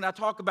interesting when I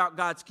talk about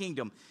God's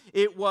kingdom.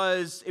 It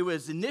was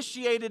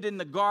initiated in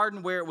the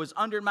garden where it was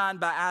undermined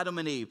by Adam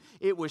and Eve.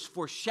 It was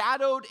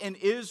foreshadowed in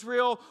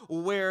Israel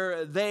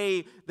where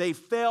they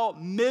fell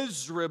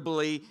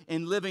miserably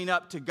in living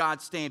up to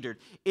God's standard.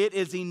 It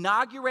is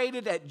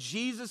inaugurated at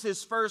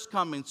Jesus' first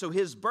coming. So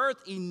his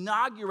birth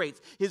inaugurates,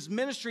 his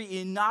ministry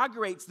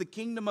inaugurates the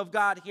kingdom of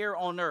God here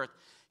on earth.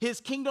 His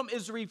kingdom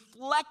is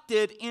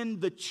reflected in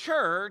the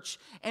church,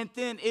 and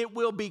then it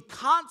will be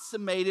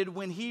consummated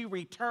when he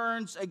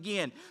returns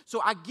again.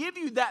 So I give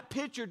you that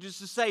picture just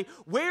to say,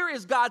 where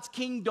is God's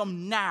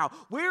kingdom now?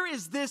 Where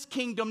is this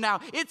kingdom now?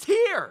 It's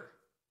here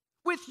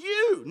with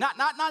you, not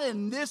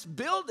in this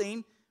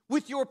building,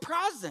 with your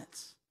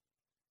presence,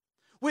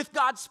 with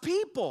God's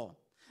people.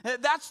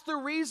 That's the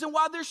reason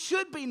why there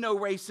should be no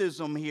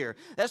racism here.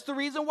 That's the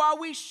reason why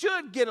we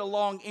should get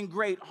along in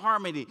great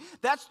harmony.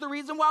 That's the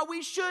reason why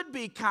we should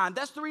be kind.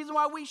 That's the reason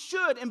why we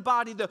should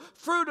embody the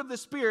fruit of the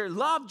Spirit: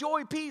 love,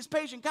 joy, peace,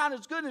 patience,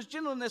 kindness, goodness,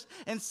 gentleness,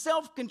 and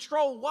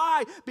self-control.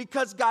 Why?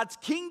 Because God's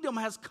kingdom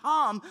has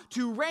come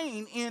to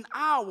reign in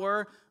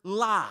our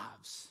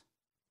lives.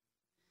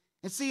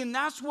 And see, and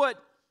that's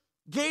what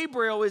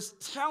Gabriel is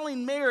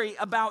telling Mary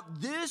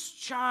about this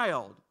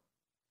child.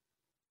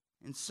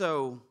 And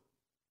so,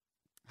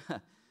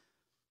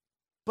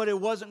 but it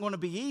wasn't going to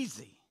be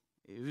easy.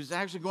 It was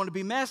actually going to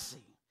be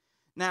messy.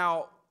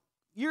 Now,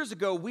 years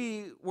ago,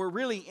 we were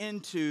really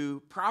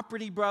into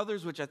Property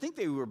Brothers, which I think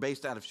they were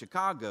based out of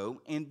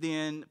Chicago, and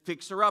then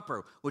Fixer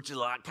Upper, which is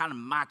like kind of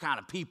my kind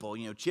of people,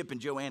 Chip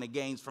and Joanna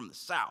Gaines from the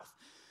South.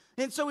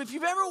 And so if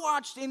you've ever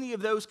watched any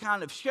of those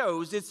kind of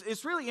shows,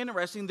 it's really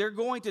interesting. They're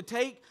going to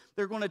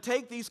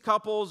take these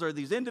couples or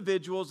these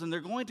individuals, and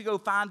they're going to go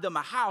find them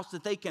a house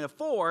that they can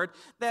afford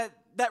that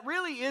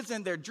really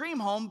isn't their dream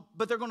home,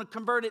 but they're going to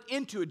convert it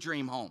into a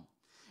dream home.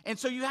 And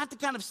so you have to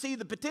kind of see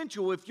the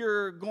potential if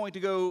you're going to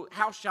go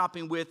house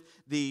shopping with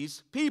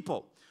these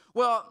people.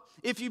 Well,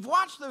 if you've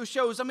watched those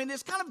shows,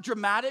 it's kind of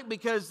dramatic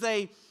because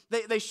they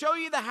show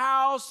you the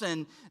house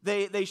and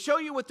they show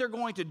you what they're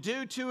going to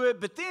do to it,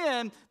 but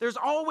then there's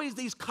always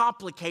these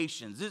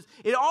complications.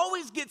 It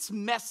always gets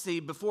messy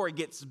before it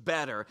gets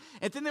better.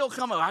 And then they'll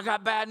come up, I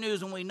got bad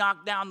news when we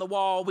knock down the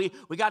wall. We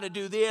got to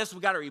do this. We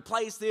got to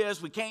replace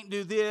this. We can't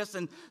do this.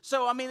 And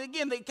so,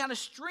 again, they kind of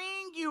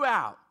string you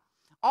out.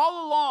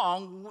 All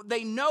along,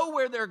 they know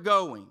where they're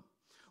going.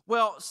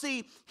 Well,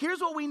 see,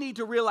 here's what we need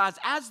to realize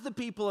as the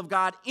people of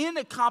God in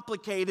a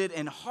complicated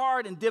and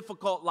hard and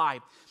difficult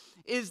life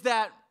is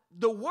that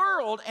the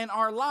world and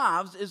our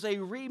lives is a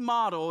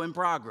remodel in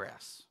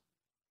progress.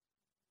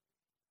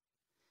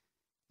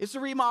 It's a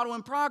remodel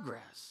in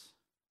progress.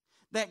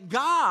 That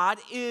God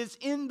is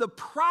in the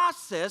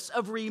process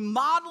of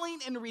remodeling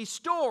and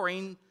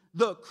restoring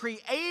the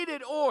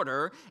created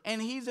order,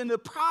 and He's in the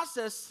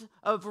process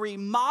of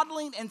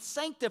remodeling and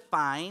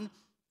sanctifying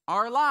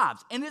our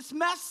lives. And it's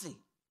messy.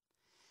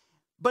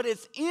 But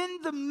it's in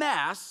the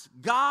mess,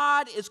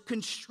 God is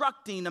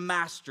constructing a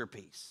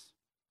masterpiece.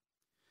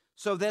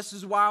 So this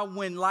is why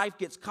when life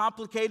gets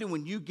complicated,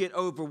 when you get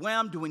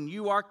overwhelmed, when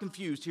you are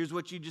confused, here's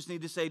what you just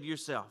need to say to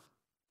yourself.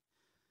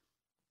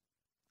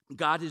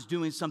 God is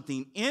doing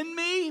something in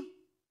me.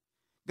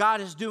 God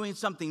is doing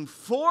something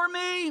for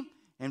me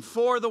and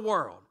for the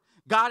world.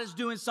 God is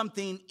doing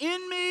something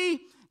in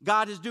me.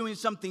 God is doing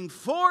something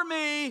for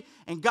me.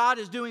 And God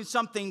is doing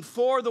something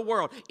for the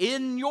world.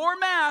 In your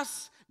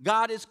mess,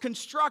 God is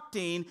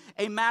constructing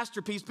a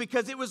masterpiece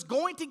because it was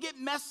going to get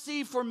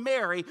messy for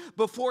Mary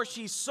before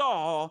she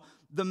saw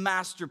the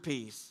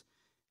masterpiece.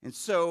 And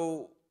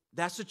so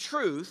that's a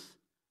truth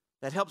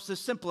that helps us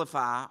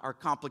simplify our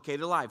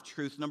complicated life.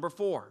 Truth number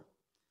 4.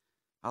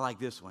 I like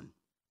this one.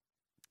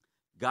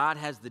 God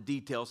has the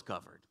details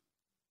covered.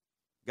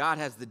 God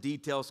has the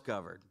details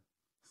covered.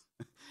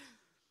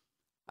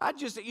 I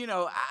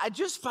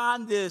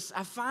find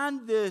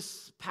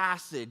this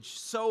passage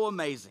so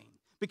amazing.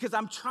 Because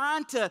I'm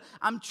trying to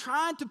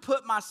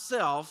put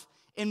myself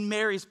in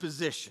Mary's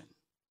position.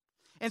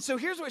 And so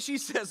here's what she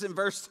says in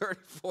verse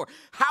 34.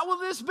 How will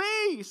this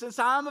be since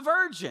I'm a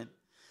virgin?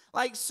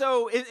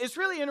 So it's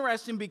really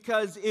interesting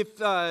because if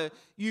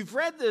you've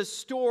read the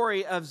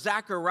story of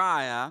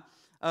Zechariah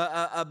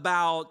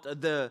about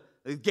the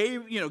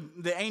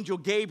angel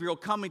Gabriel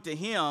coming to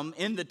him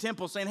in the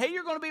temple saying, hey,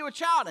 you're going to be with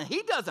child. And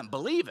he doesn't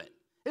believe it.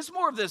 It's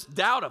more of this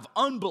doubt of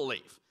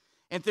unbelief.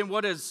 And then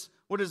what does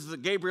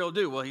Gabriel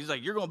do? Well, he's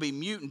like, you're going to be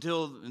mute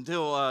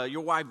until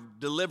your wife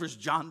delivers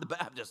John the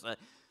Baptist.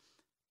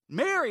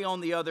 Mary,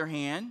 on the other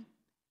hand,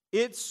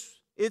 it's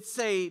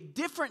a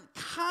different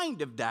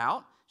kind of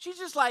doubt. She's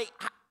just like,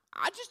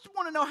 I just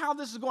want to know how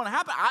this is going to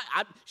happen.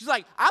 She's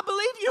like, I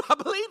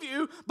believe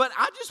you, but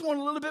I just want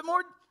a little bit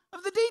more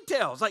of the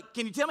details.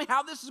 Can you tell me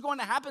how this is going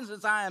to happen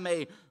since I am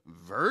a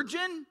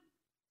virgin?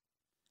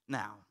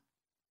 Now,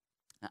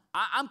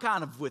 I'm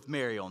kind of with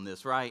Mary on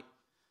this, right?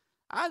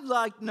 I'd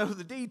like to know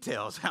the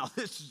details, how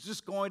this is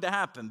just going to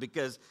happen,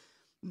 because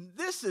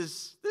this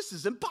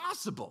is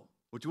impossible,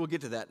 which we'll get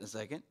to that in a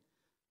second.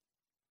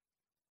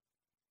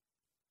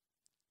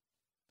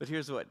 But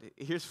here's what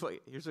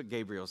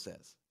Gabriel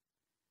says.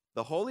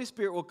 The Holy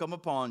Spirit will come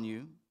upon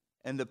you,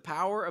 and the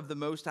power of the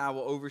Most High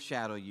will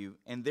overshadow you,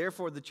 and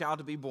therefore the child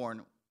to be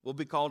born will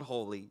be called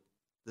Holy,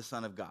 the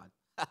Son of God.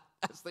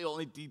 That's the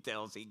only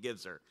details he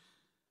gives her.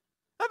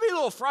 That'd be a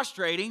little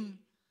frustrating.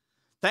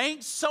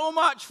 Thanks so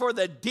much for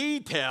the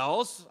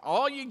details.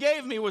 All you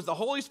gave me was the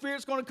Holy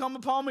Spirit's going to come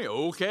upon me.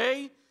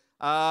 Okay.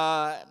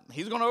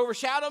 He's going to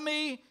overshadow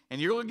me, and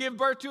you're going to give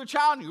birth to a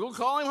child, and you're going to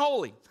call him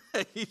holy.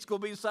 He's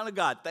going to be the Son of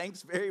God.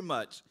 Thanks very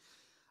much.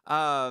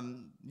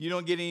 You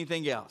don't get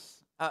anything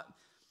else.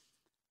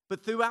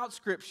 But throughout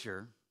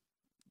Scripture,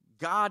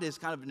 God is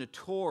kind of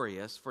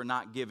notorious for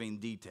not giving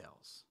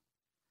details.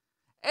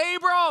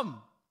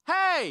 Abram,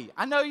 Hey,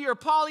 I know you're a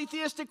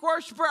polytheistic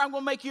worshiper. I'm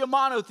going to make you a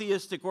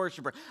monotheistic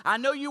worshiper. I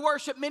know you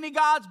worship many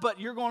gods, but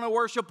you're going to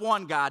worship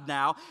one God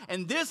now.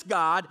 And this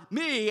God,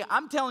 me,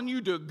 I'm telling you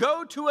to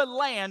go to a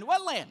land.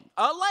 What land?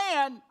 A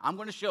land I'm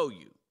going to show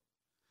you.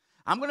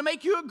 I'm going to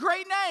make you a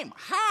great name.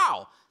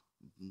 How?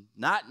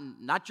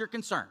 Not your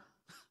concern.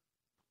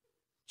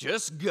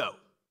 Just go.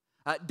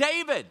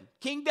 David,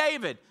 King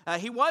David,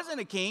 he wasn't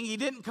a king. He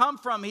didn't come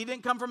from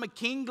a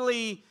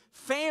kingly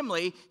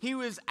family. He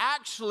was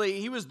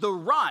the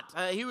runt.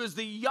 He was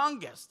the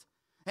youngest.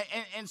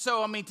 And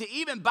so, I mean, to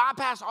even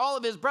bypass all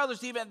of his brothers,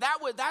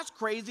 that's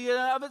crazy in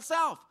and of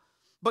itself.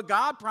 But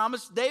God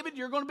promised David,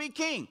 you're going to be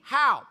king.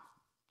 How?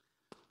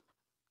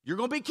 You're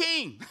going to be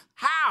king.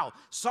 How?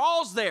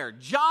 Saul's there.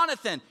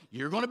 Jonathan,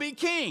 you're going to be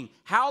king.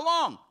 How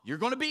long? You're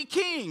going to be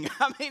king.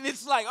 I mean,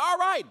 it's like, all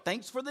right,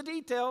 thanks for the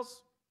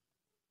details.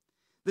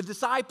 The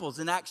disciples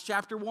in Acts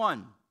chapter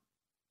 1.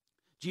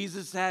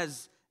 Jesus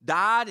has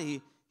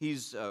died.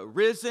 He's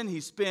risen.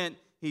 He's spent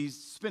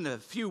a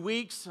few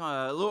weeks,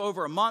 a little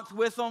over a month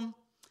with them.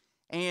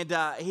 And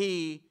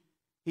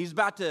he's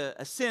about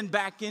to ascend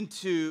back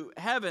into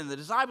heaven. The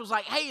disciples are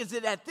like, hey, is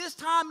it at this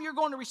time you're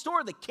going to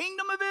restore the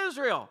kingdom of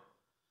Israel?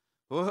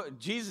 Well,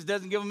 Jesus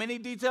doesn't give them any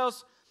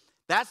details.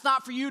 That's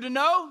not for you to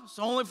know. It's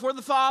only for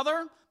the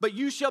Father. But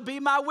you shall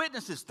be my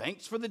witnesses.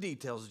 Thanks for the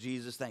details,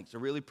 Jesus. Thanks. I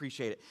really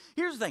appreciate it.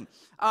 Here's the thing.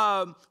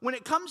 When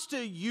it comes to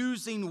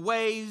using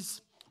Waze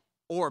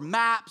or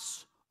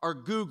Maps or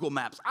Google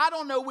Maps, I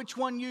don't know which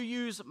one you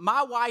use.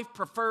 My wife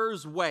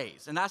prefers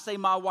Waze. And I say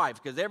my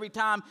wife because every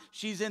time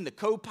she's in the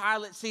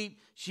co-pilot seat,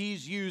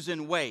 she's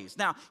using Waze.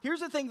 Now, here's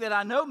the thing that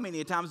I know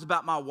many times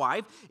about my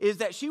wife is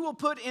that she will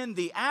put in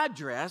the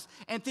address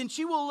and then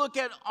she will look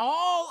at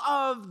all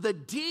of the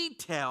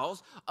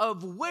details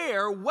of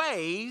where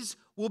Waze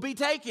will be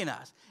taking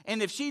us.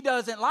 And if she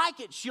doesn't like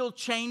it, she'll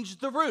change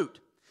the route.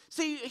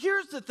 See,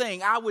 here's the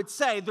thing I would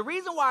say. The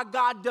reason why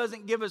God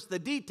doesn't give us the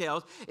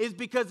details is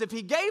because if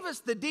he gave us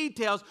the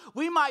details,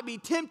 we might be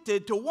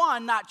tempted to,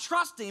 one, not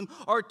trust him,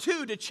 or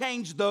two, to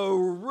change the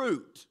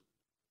route.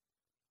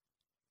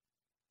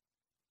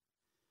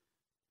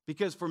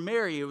 Because for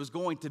Mary, it was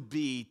going to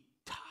be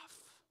tough.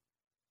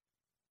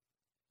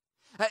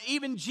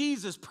 Even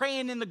Jesus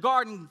praying in the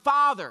garden,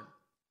 Father,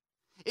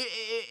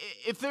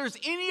 if there's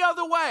any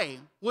other way,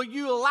 will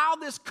you allow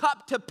this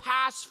cup to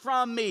pass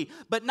from me?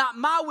 But not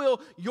my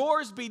will,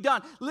 yours be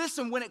done.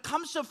 Listen, when it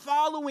comes to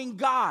following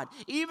God,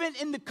 even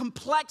in the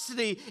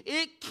complexity,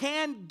 it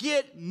can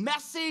get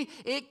messy,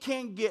 it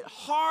can get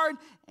hard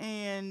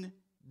and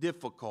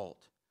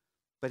difficult.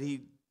 But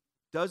he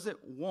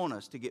doesn't want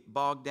us to get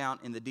bogged down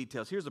in the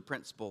details. Here's a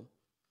principle.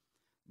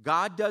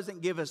 God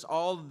doesn't give us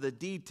all of the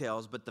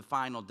details, but the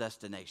final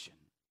destination.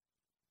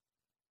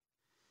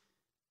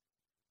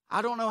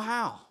 I don't know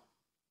how.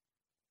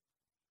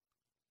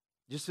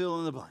 Just fill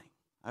in the blank.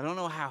 I don't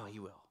know how he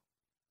will.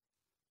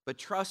 But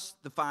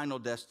trust the final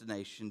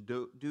destination.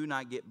 Do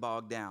not get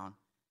bogged down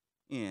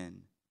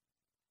in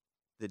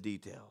the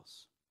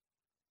details.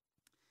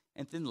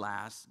 And then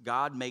last,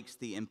 God makes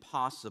the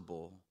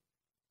impossible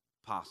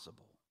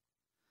possible.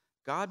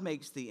 God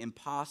makes the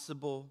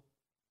impossible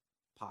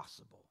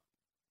possible.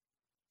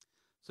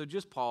 So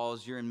just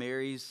pause. You're in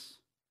Mary's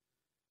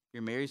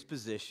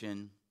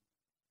position.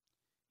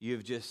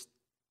 You've just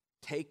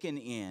taken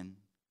in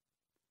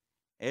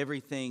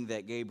everything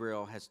that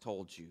Gabriel has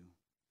told you.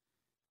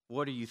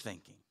 What are you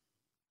thinking?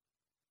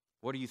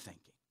 What are you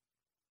thinking?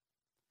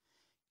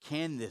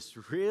 Can this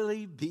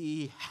really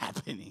be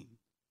happening?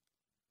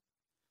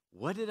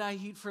 What did I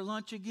eat for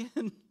lunch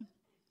again?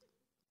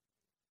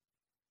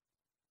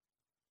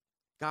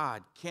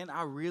 God, can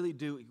I really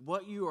do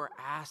what you are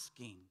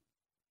asking?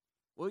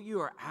 What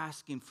you are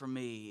asking for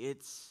me,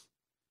 it's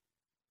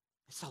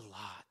a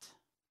lot.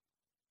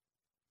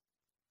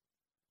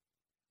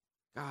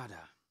 God,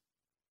 I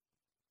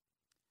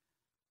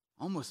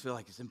almost feel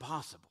like it's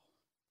impossible.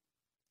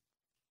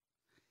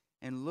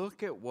 And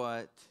look at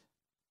what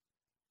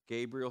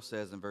Gabriel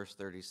says in verse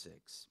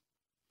 36.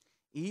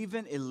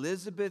 Even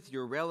Elizabeth,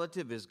 your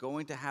relative, is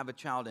going to have a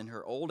child in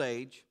her old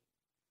age,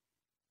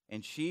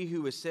 and she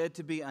who is said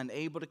to be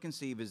unable to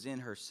conceive is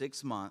in her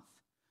 6th month,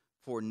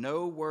 for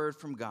no word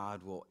from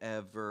God will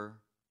ever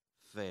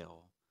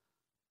fail.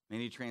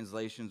 Many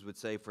translations would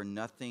say, for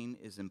nothing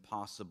is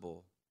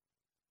impossible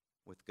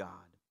with God.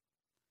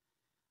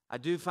 I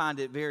do find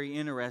it very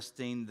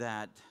interesting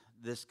that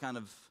this kind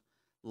of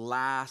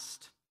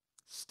last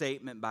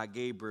statement by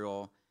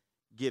Gabriel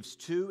gives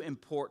two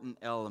important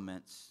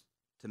elements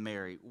to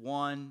Mary.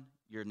 One,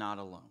 you're not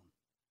alone.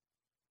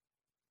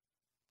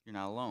 You're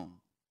not alone.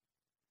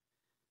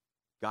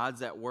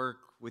 God's at work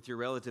with your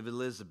relative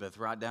Elizabeth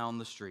right down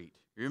the street.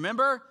 You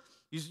remember?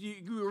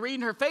 You were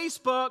reading her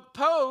Facebook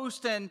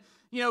post and,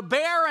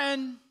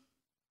 barren.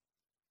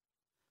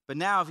 But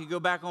now if you go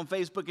back on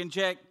Facebook and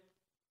check,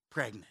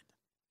 pregnant.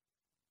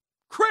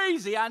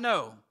 Crazy, I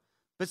know.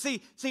 But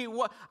see,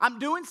 what I'm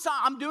doing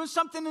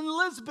something in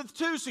Elizabeth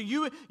too. So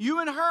you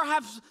and her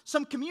have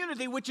some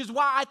community, which is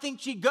why I think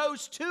she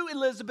goes to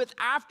Elizabeth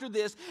after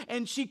this,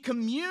 and she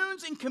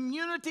communes in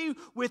community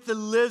with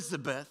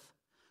Elizabeth.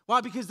 Why?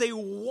 Because they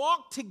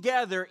walk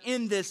together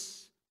in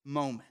this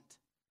moment.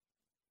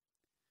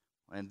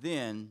 And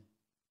then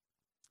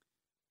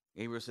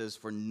Gabriel says,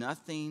 "For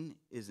nothing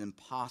is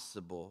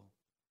impossible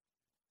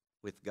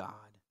with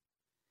God."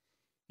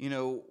 You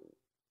know,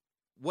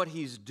 what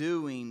he's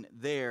doing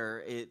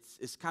there,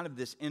 it's kind of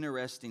this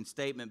interesting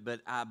statement,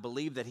 but I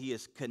believe that he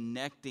is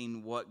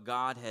connecting what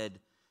God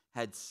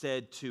had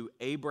said to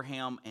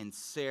Abraham and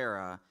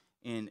Sarah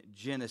in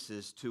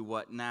Genesis to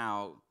what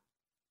now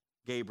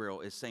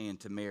Gabriel is saying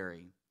to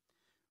Mary.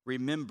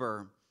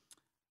 Remember,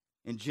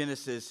 in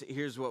Genesis,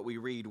 here's what we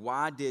read.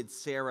 "Why did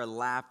Sarah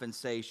laugh and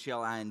say,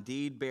 'Shall I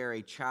indeed bear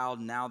a child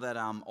now that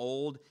I'm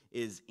old?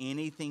 Is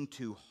anything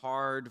too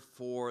hard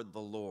for the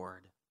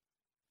Lord?'"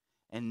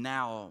 And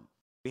now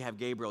we have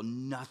Gabriel.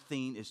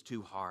 Nothing is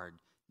too hard.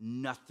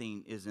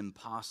 Nothing is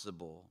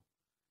impossible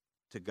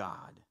to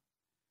God.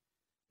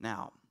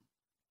 Now,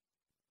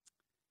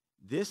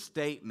 this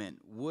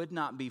statement would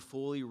not be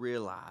fully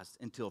realized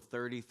until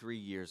 33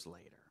 years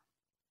later.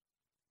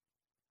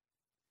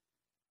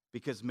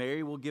 Because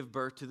Mary will give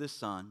birth to this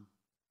son.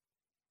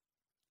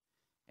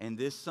 And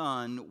this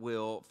son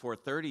will, for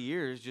 30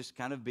 years, just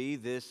kind of be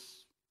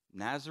this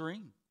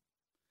Nazarene.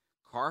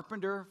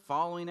 Carpenter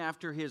following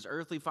after his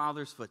earthly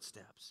father's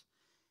footsteps.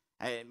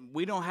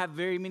 We don't have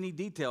very many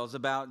details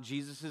about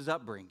Jesus'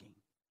 upbringing,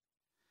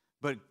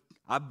 but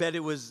I bet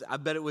it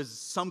was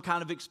some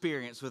kind of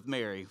experience with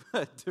Mary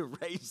to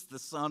raise the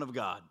Son of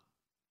God.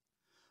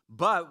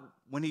 But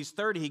when he's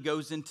 30, he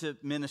goes into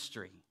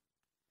ministry,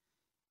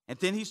 and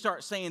then he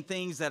starts saying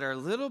things that are a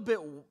little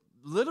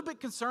bit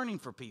concerning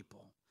for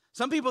people.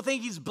 Some people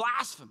think he's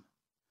blasphemous.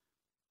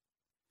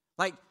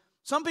 Like,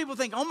 some people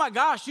think, "Oh my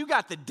gosh, you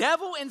got the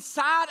devil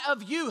inside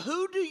of you.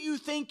 Who do you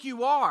think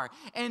you are?"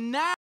 And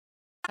now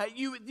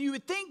you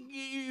would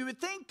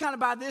think kind of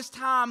by this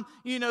time,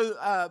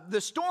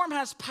 the storm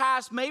has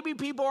passed. Maybe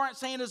people aren't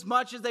saying as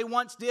much as they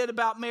once did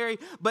about Mary,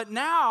 but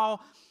now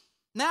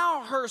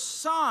her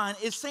son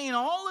is saying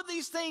all of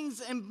these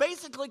things and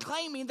basically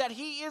claiming that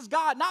he is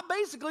God. Not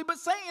basically, but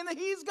saying that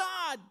he's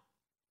God.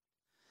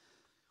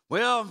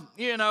 Well,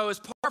 it's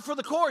par for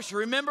the course. You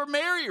remember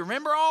Mary? You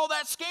remember all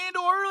that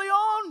scandal early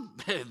on?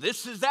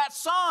 This is that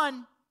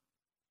son.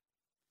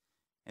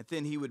 And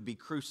then he would be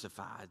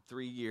crucified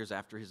 3 years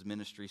after his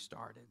ministry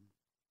started.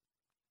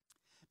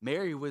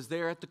 Mary was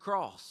there at the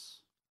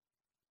cross.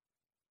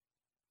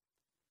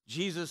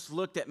 Jesus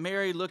looked at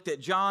Mary, looked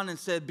at John, and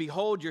said,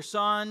 "Behold your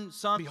son,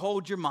 son,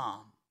 behold your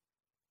mom."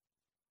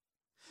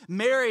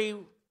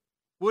 Mary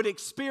would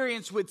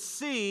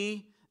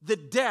see the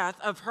death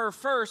of her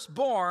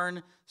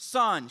firstborn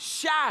son,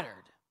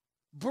 shattered,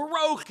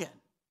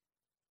 broken.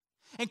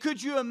 And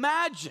could you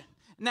imagine?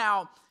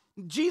 Now,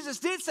 Jesus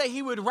did say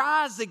he would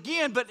rise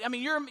again, but I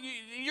mean,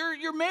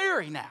 you're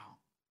Mary now.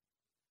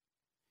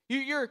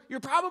 You're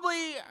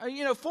probably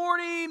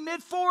 40,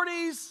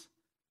 mid-40s,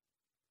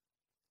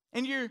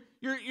 and you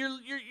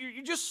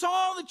just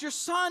saw that your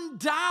son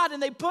died,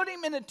 and they put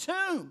him in a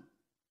tomb.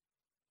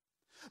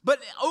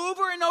 But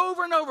over and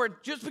over and over,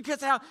 just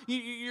because how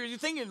you're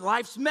thinking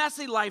life's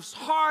messy, life's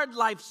hard,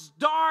 life's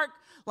dark,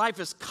 life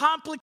is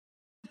complicated,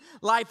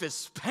 life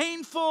is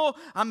painful,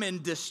 I'm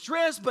in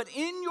distress, but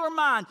in your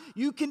mind,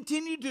 you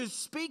continue to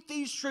speak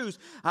these truths.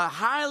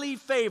 Highly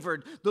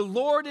favored, the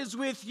Lord is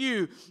with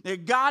you,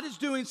 that God is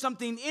doing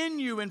something in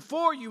you and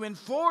for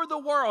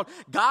the world.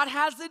 God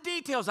has the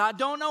details. I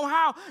don't know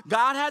how.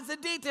 God has the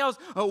details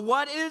of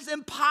what is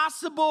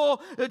impossible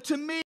to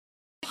me.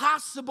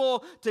 Possible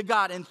to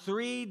God. And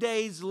 3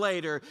 days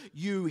later,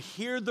 you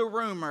hear the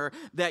rumor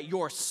that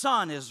your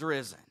son is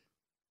risen.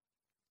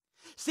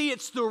 See,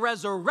 it's the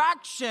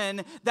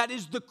resurrection that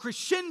is the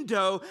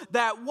crescendo,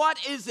 that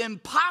what is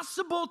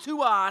impossible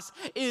to us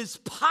is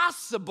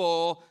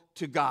possible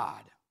to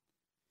God.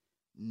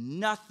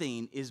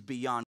 Nothing is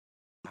beyond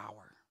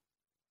power.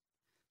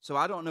 So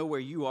I don't know where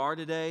you are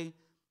today.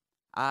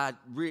 I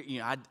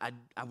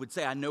would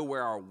say I know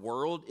where our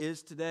world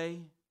is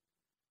today.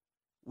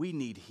 We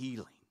need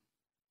healing.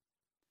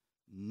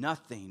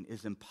 Nothing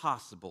is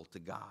impossible to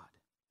God.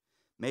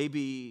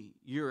 Maybe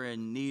you're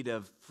in need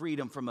of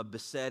freedom from a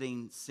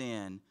besetting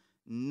sin.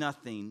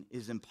 Nothing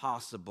is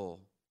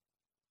impossible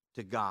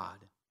to God.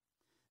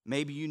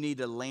 Maybe you need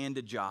to land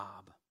a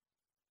job.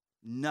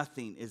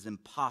 Nothing is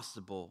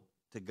impossible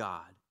to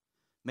God.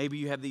 Maybe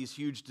you have these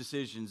huge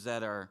decisions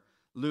that are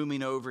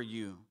looming over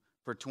you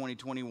for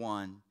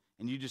 2021.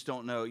 And you just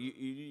don't know.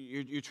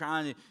 You're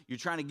trying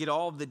to get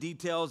all of the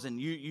details,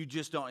 and you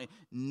just don't.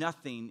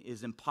 Nothing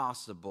is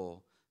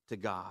impossible to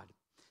God.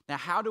 Now,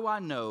 how do I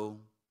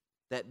know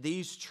that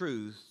these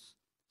truths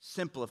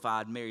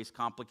simplified Mary's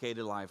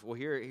complicated life? Well,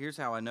 here's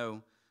how I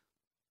know.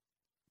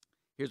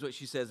 Here's what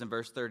she says in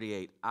verse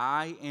 38.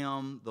 "I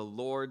am the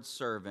Lord's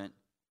servant.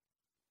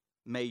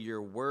 May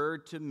your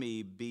word to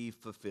me be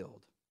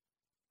fulfilled."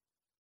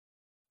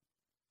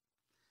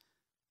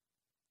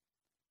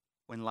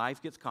 when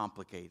life gets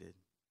complicated,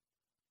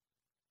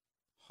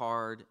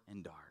 hard,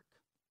 and dark.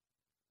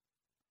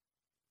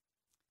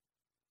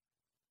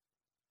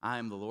 I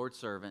am the Lord's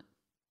servant.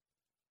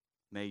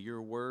 May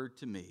your word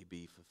to me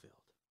be fulfilled.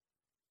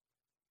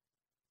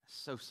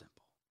 So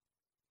simple.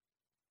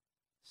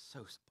 So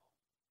simple.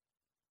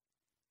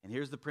 And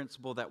here's the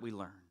principle that we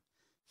learn.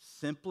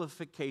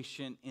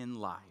 Simplification in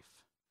life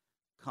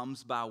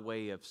comes by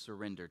way of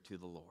surrender to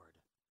the Lord.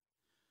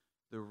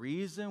 The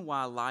reason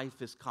why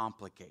life is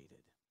complicated,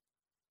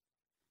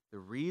 the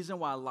reason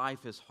why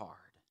life is hard,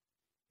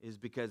 is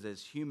because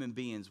as human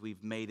beings,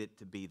 we've made it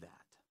to be that.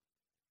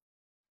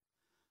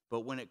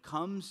 But when it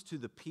comes to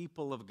the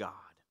people of God,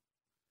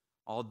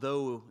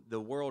 although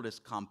the world is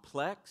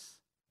complex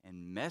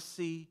and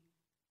messy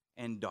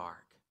and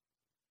dark,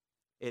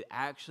 it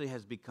actually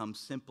has become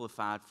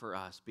simplified for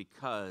us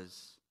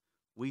because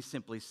we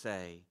simply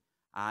say,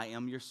 I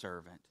am your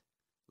servant.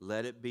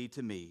 Let it be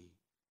to me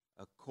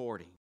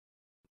according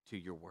to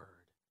your word.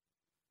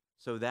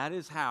 So that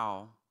is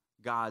how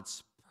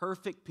God's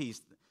perfect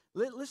peace.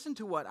 Listen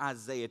to what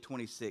Isaiah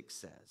 26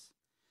 says.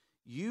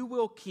 You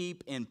will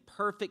keep in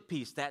perfect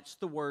peace. That's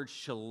the word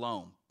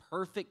shalom.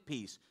 Perfect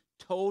peace.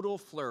 Total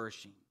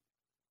flourishing.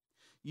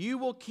 You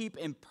will keep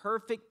in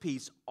perfect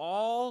peace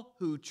all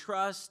who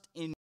trust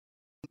in you,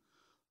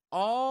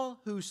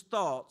 all whose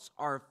thoughts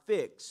are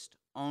fixed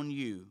on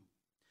you.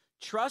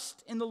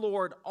 Trust in the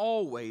Lord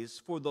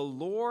always, for the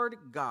Lord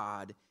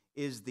God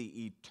is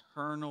the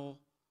eternal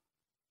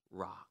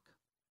rock.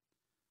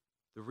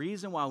 The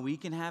reason why we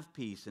can have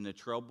peace in a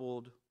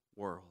troubled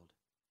world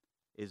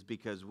is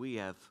because we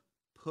have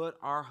put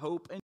our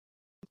hope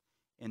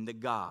in the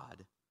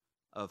God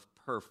of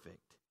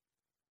perfect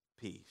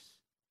peace.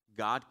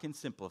 God can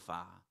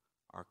simplify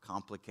our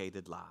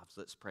complicated lives.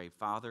 Let's pray.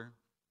 Father,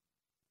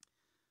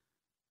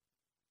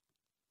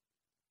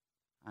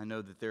 I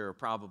know that there are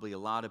probably a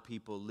lot of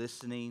people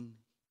listening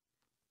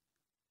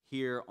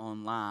here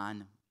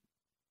online.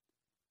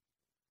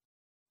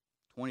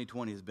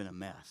 2020 has been a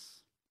mess.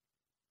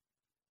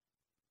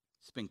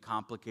 It's been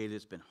complicated,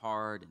 it's been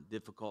hard and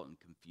difficult and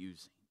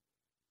confusing.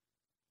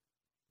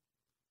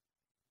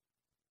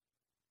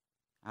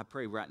 I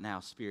pray right now,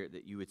 Spirit,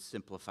 that you would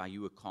simplify,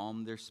 you would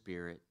calm their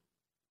spirit,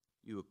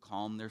 you would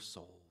calm their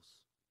souls.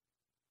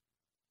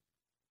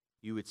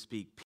 You would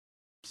speak peace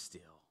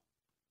still.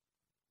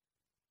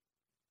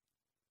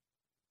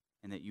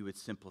 And that you would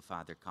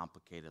simplify their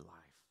complicated life.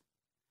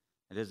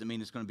 It doesn't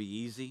mean it's going to be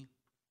easy.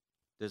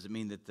 It doesn't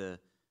mean that the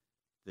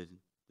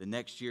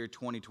next year,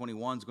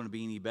 2021, is going to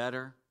be any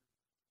better.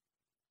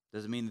 It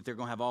doesn't mean that they're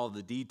going to have all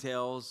the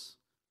details,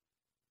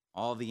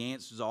 all the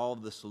answers, all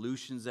the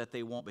solutions that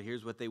they want. But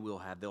here's what they will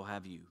have. They'll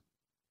have you.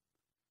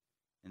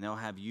 And they'll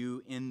have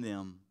you in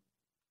them,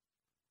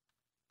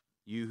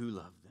 you who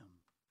love them.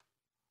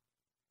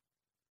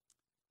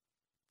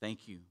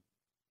 Thank you,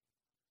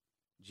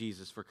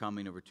 Jesus, for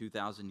coming over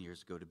 2,000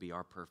 years ago to be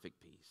our perfect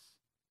peace.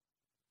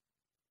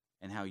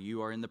 And how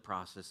you are in the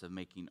process of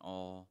making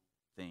all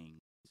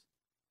things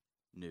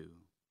new.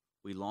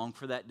 We long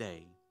for that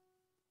day.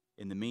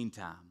 In the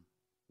meantime,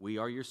 we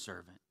are your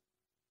servant.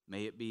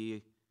 May it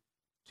be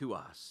to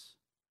us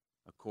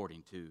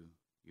according to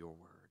your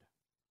word.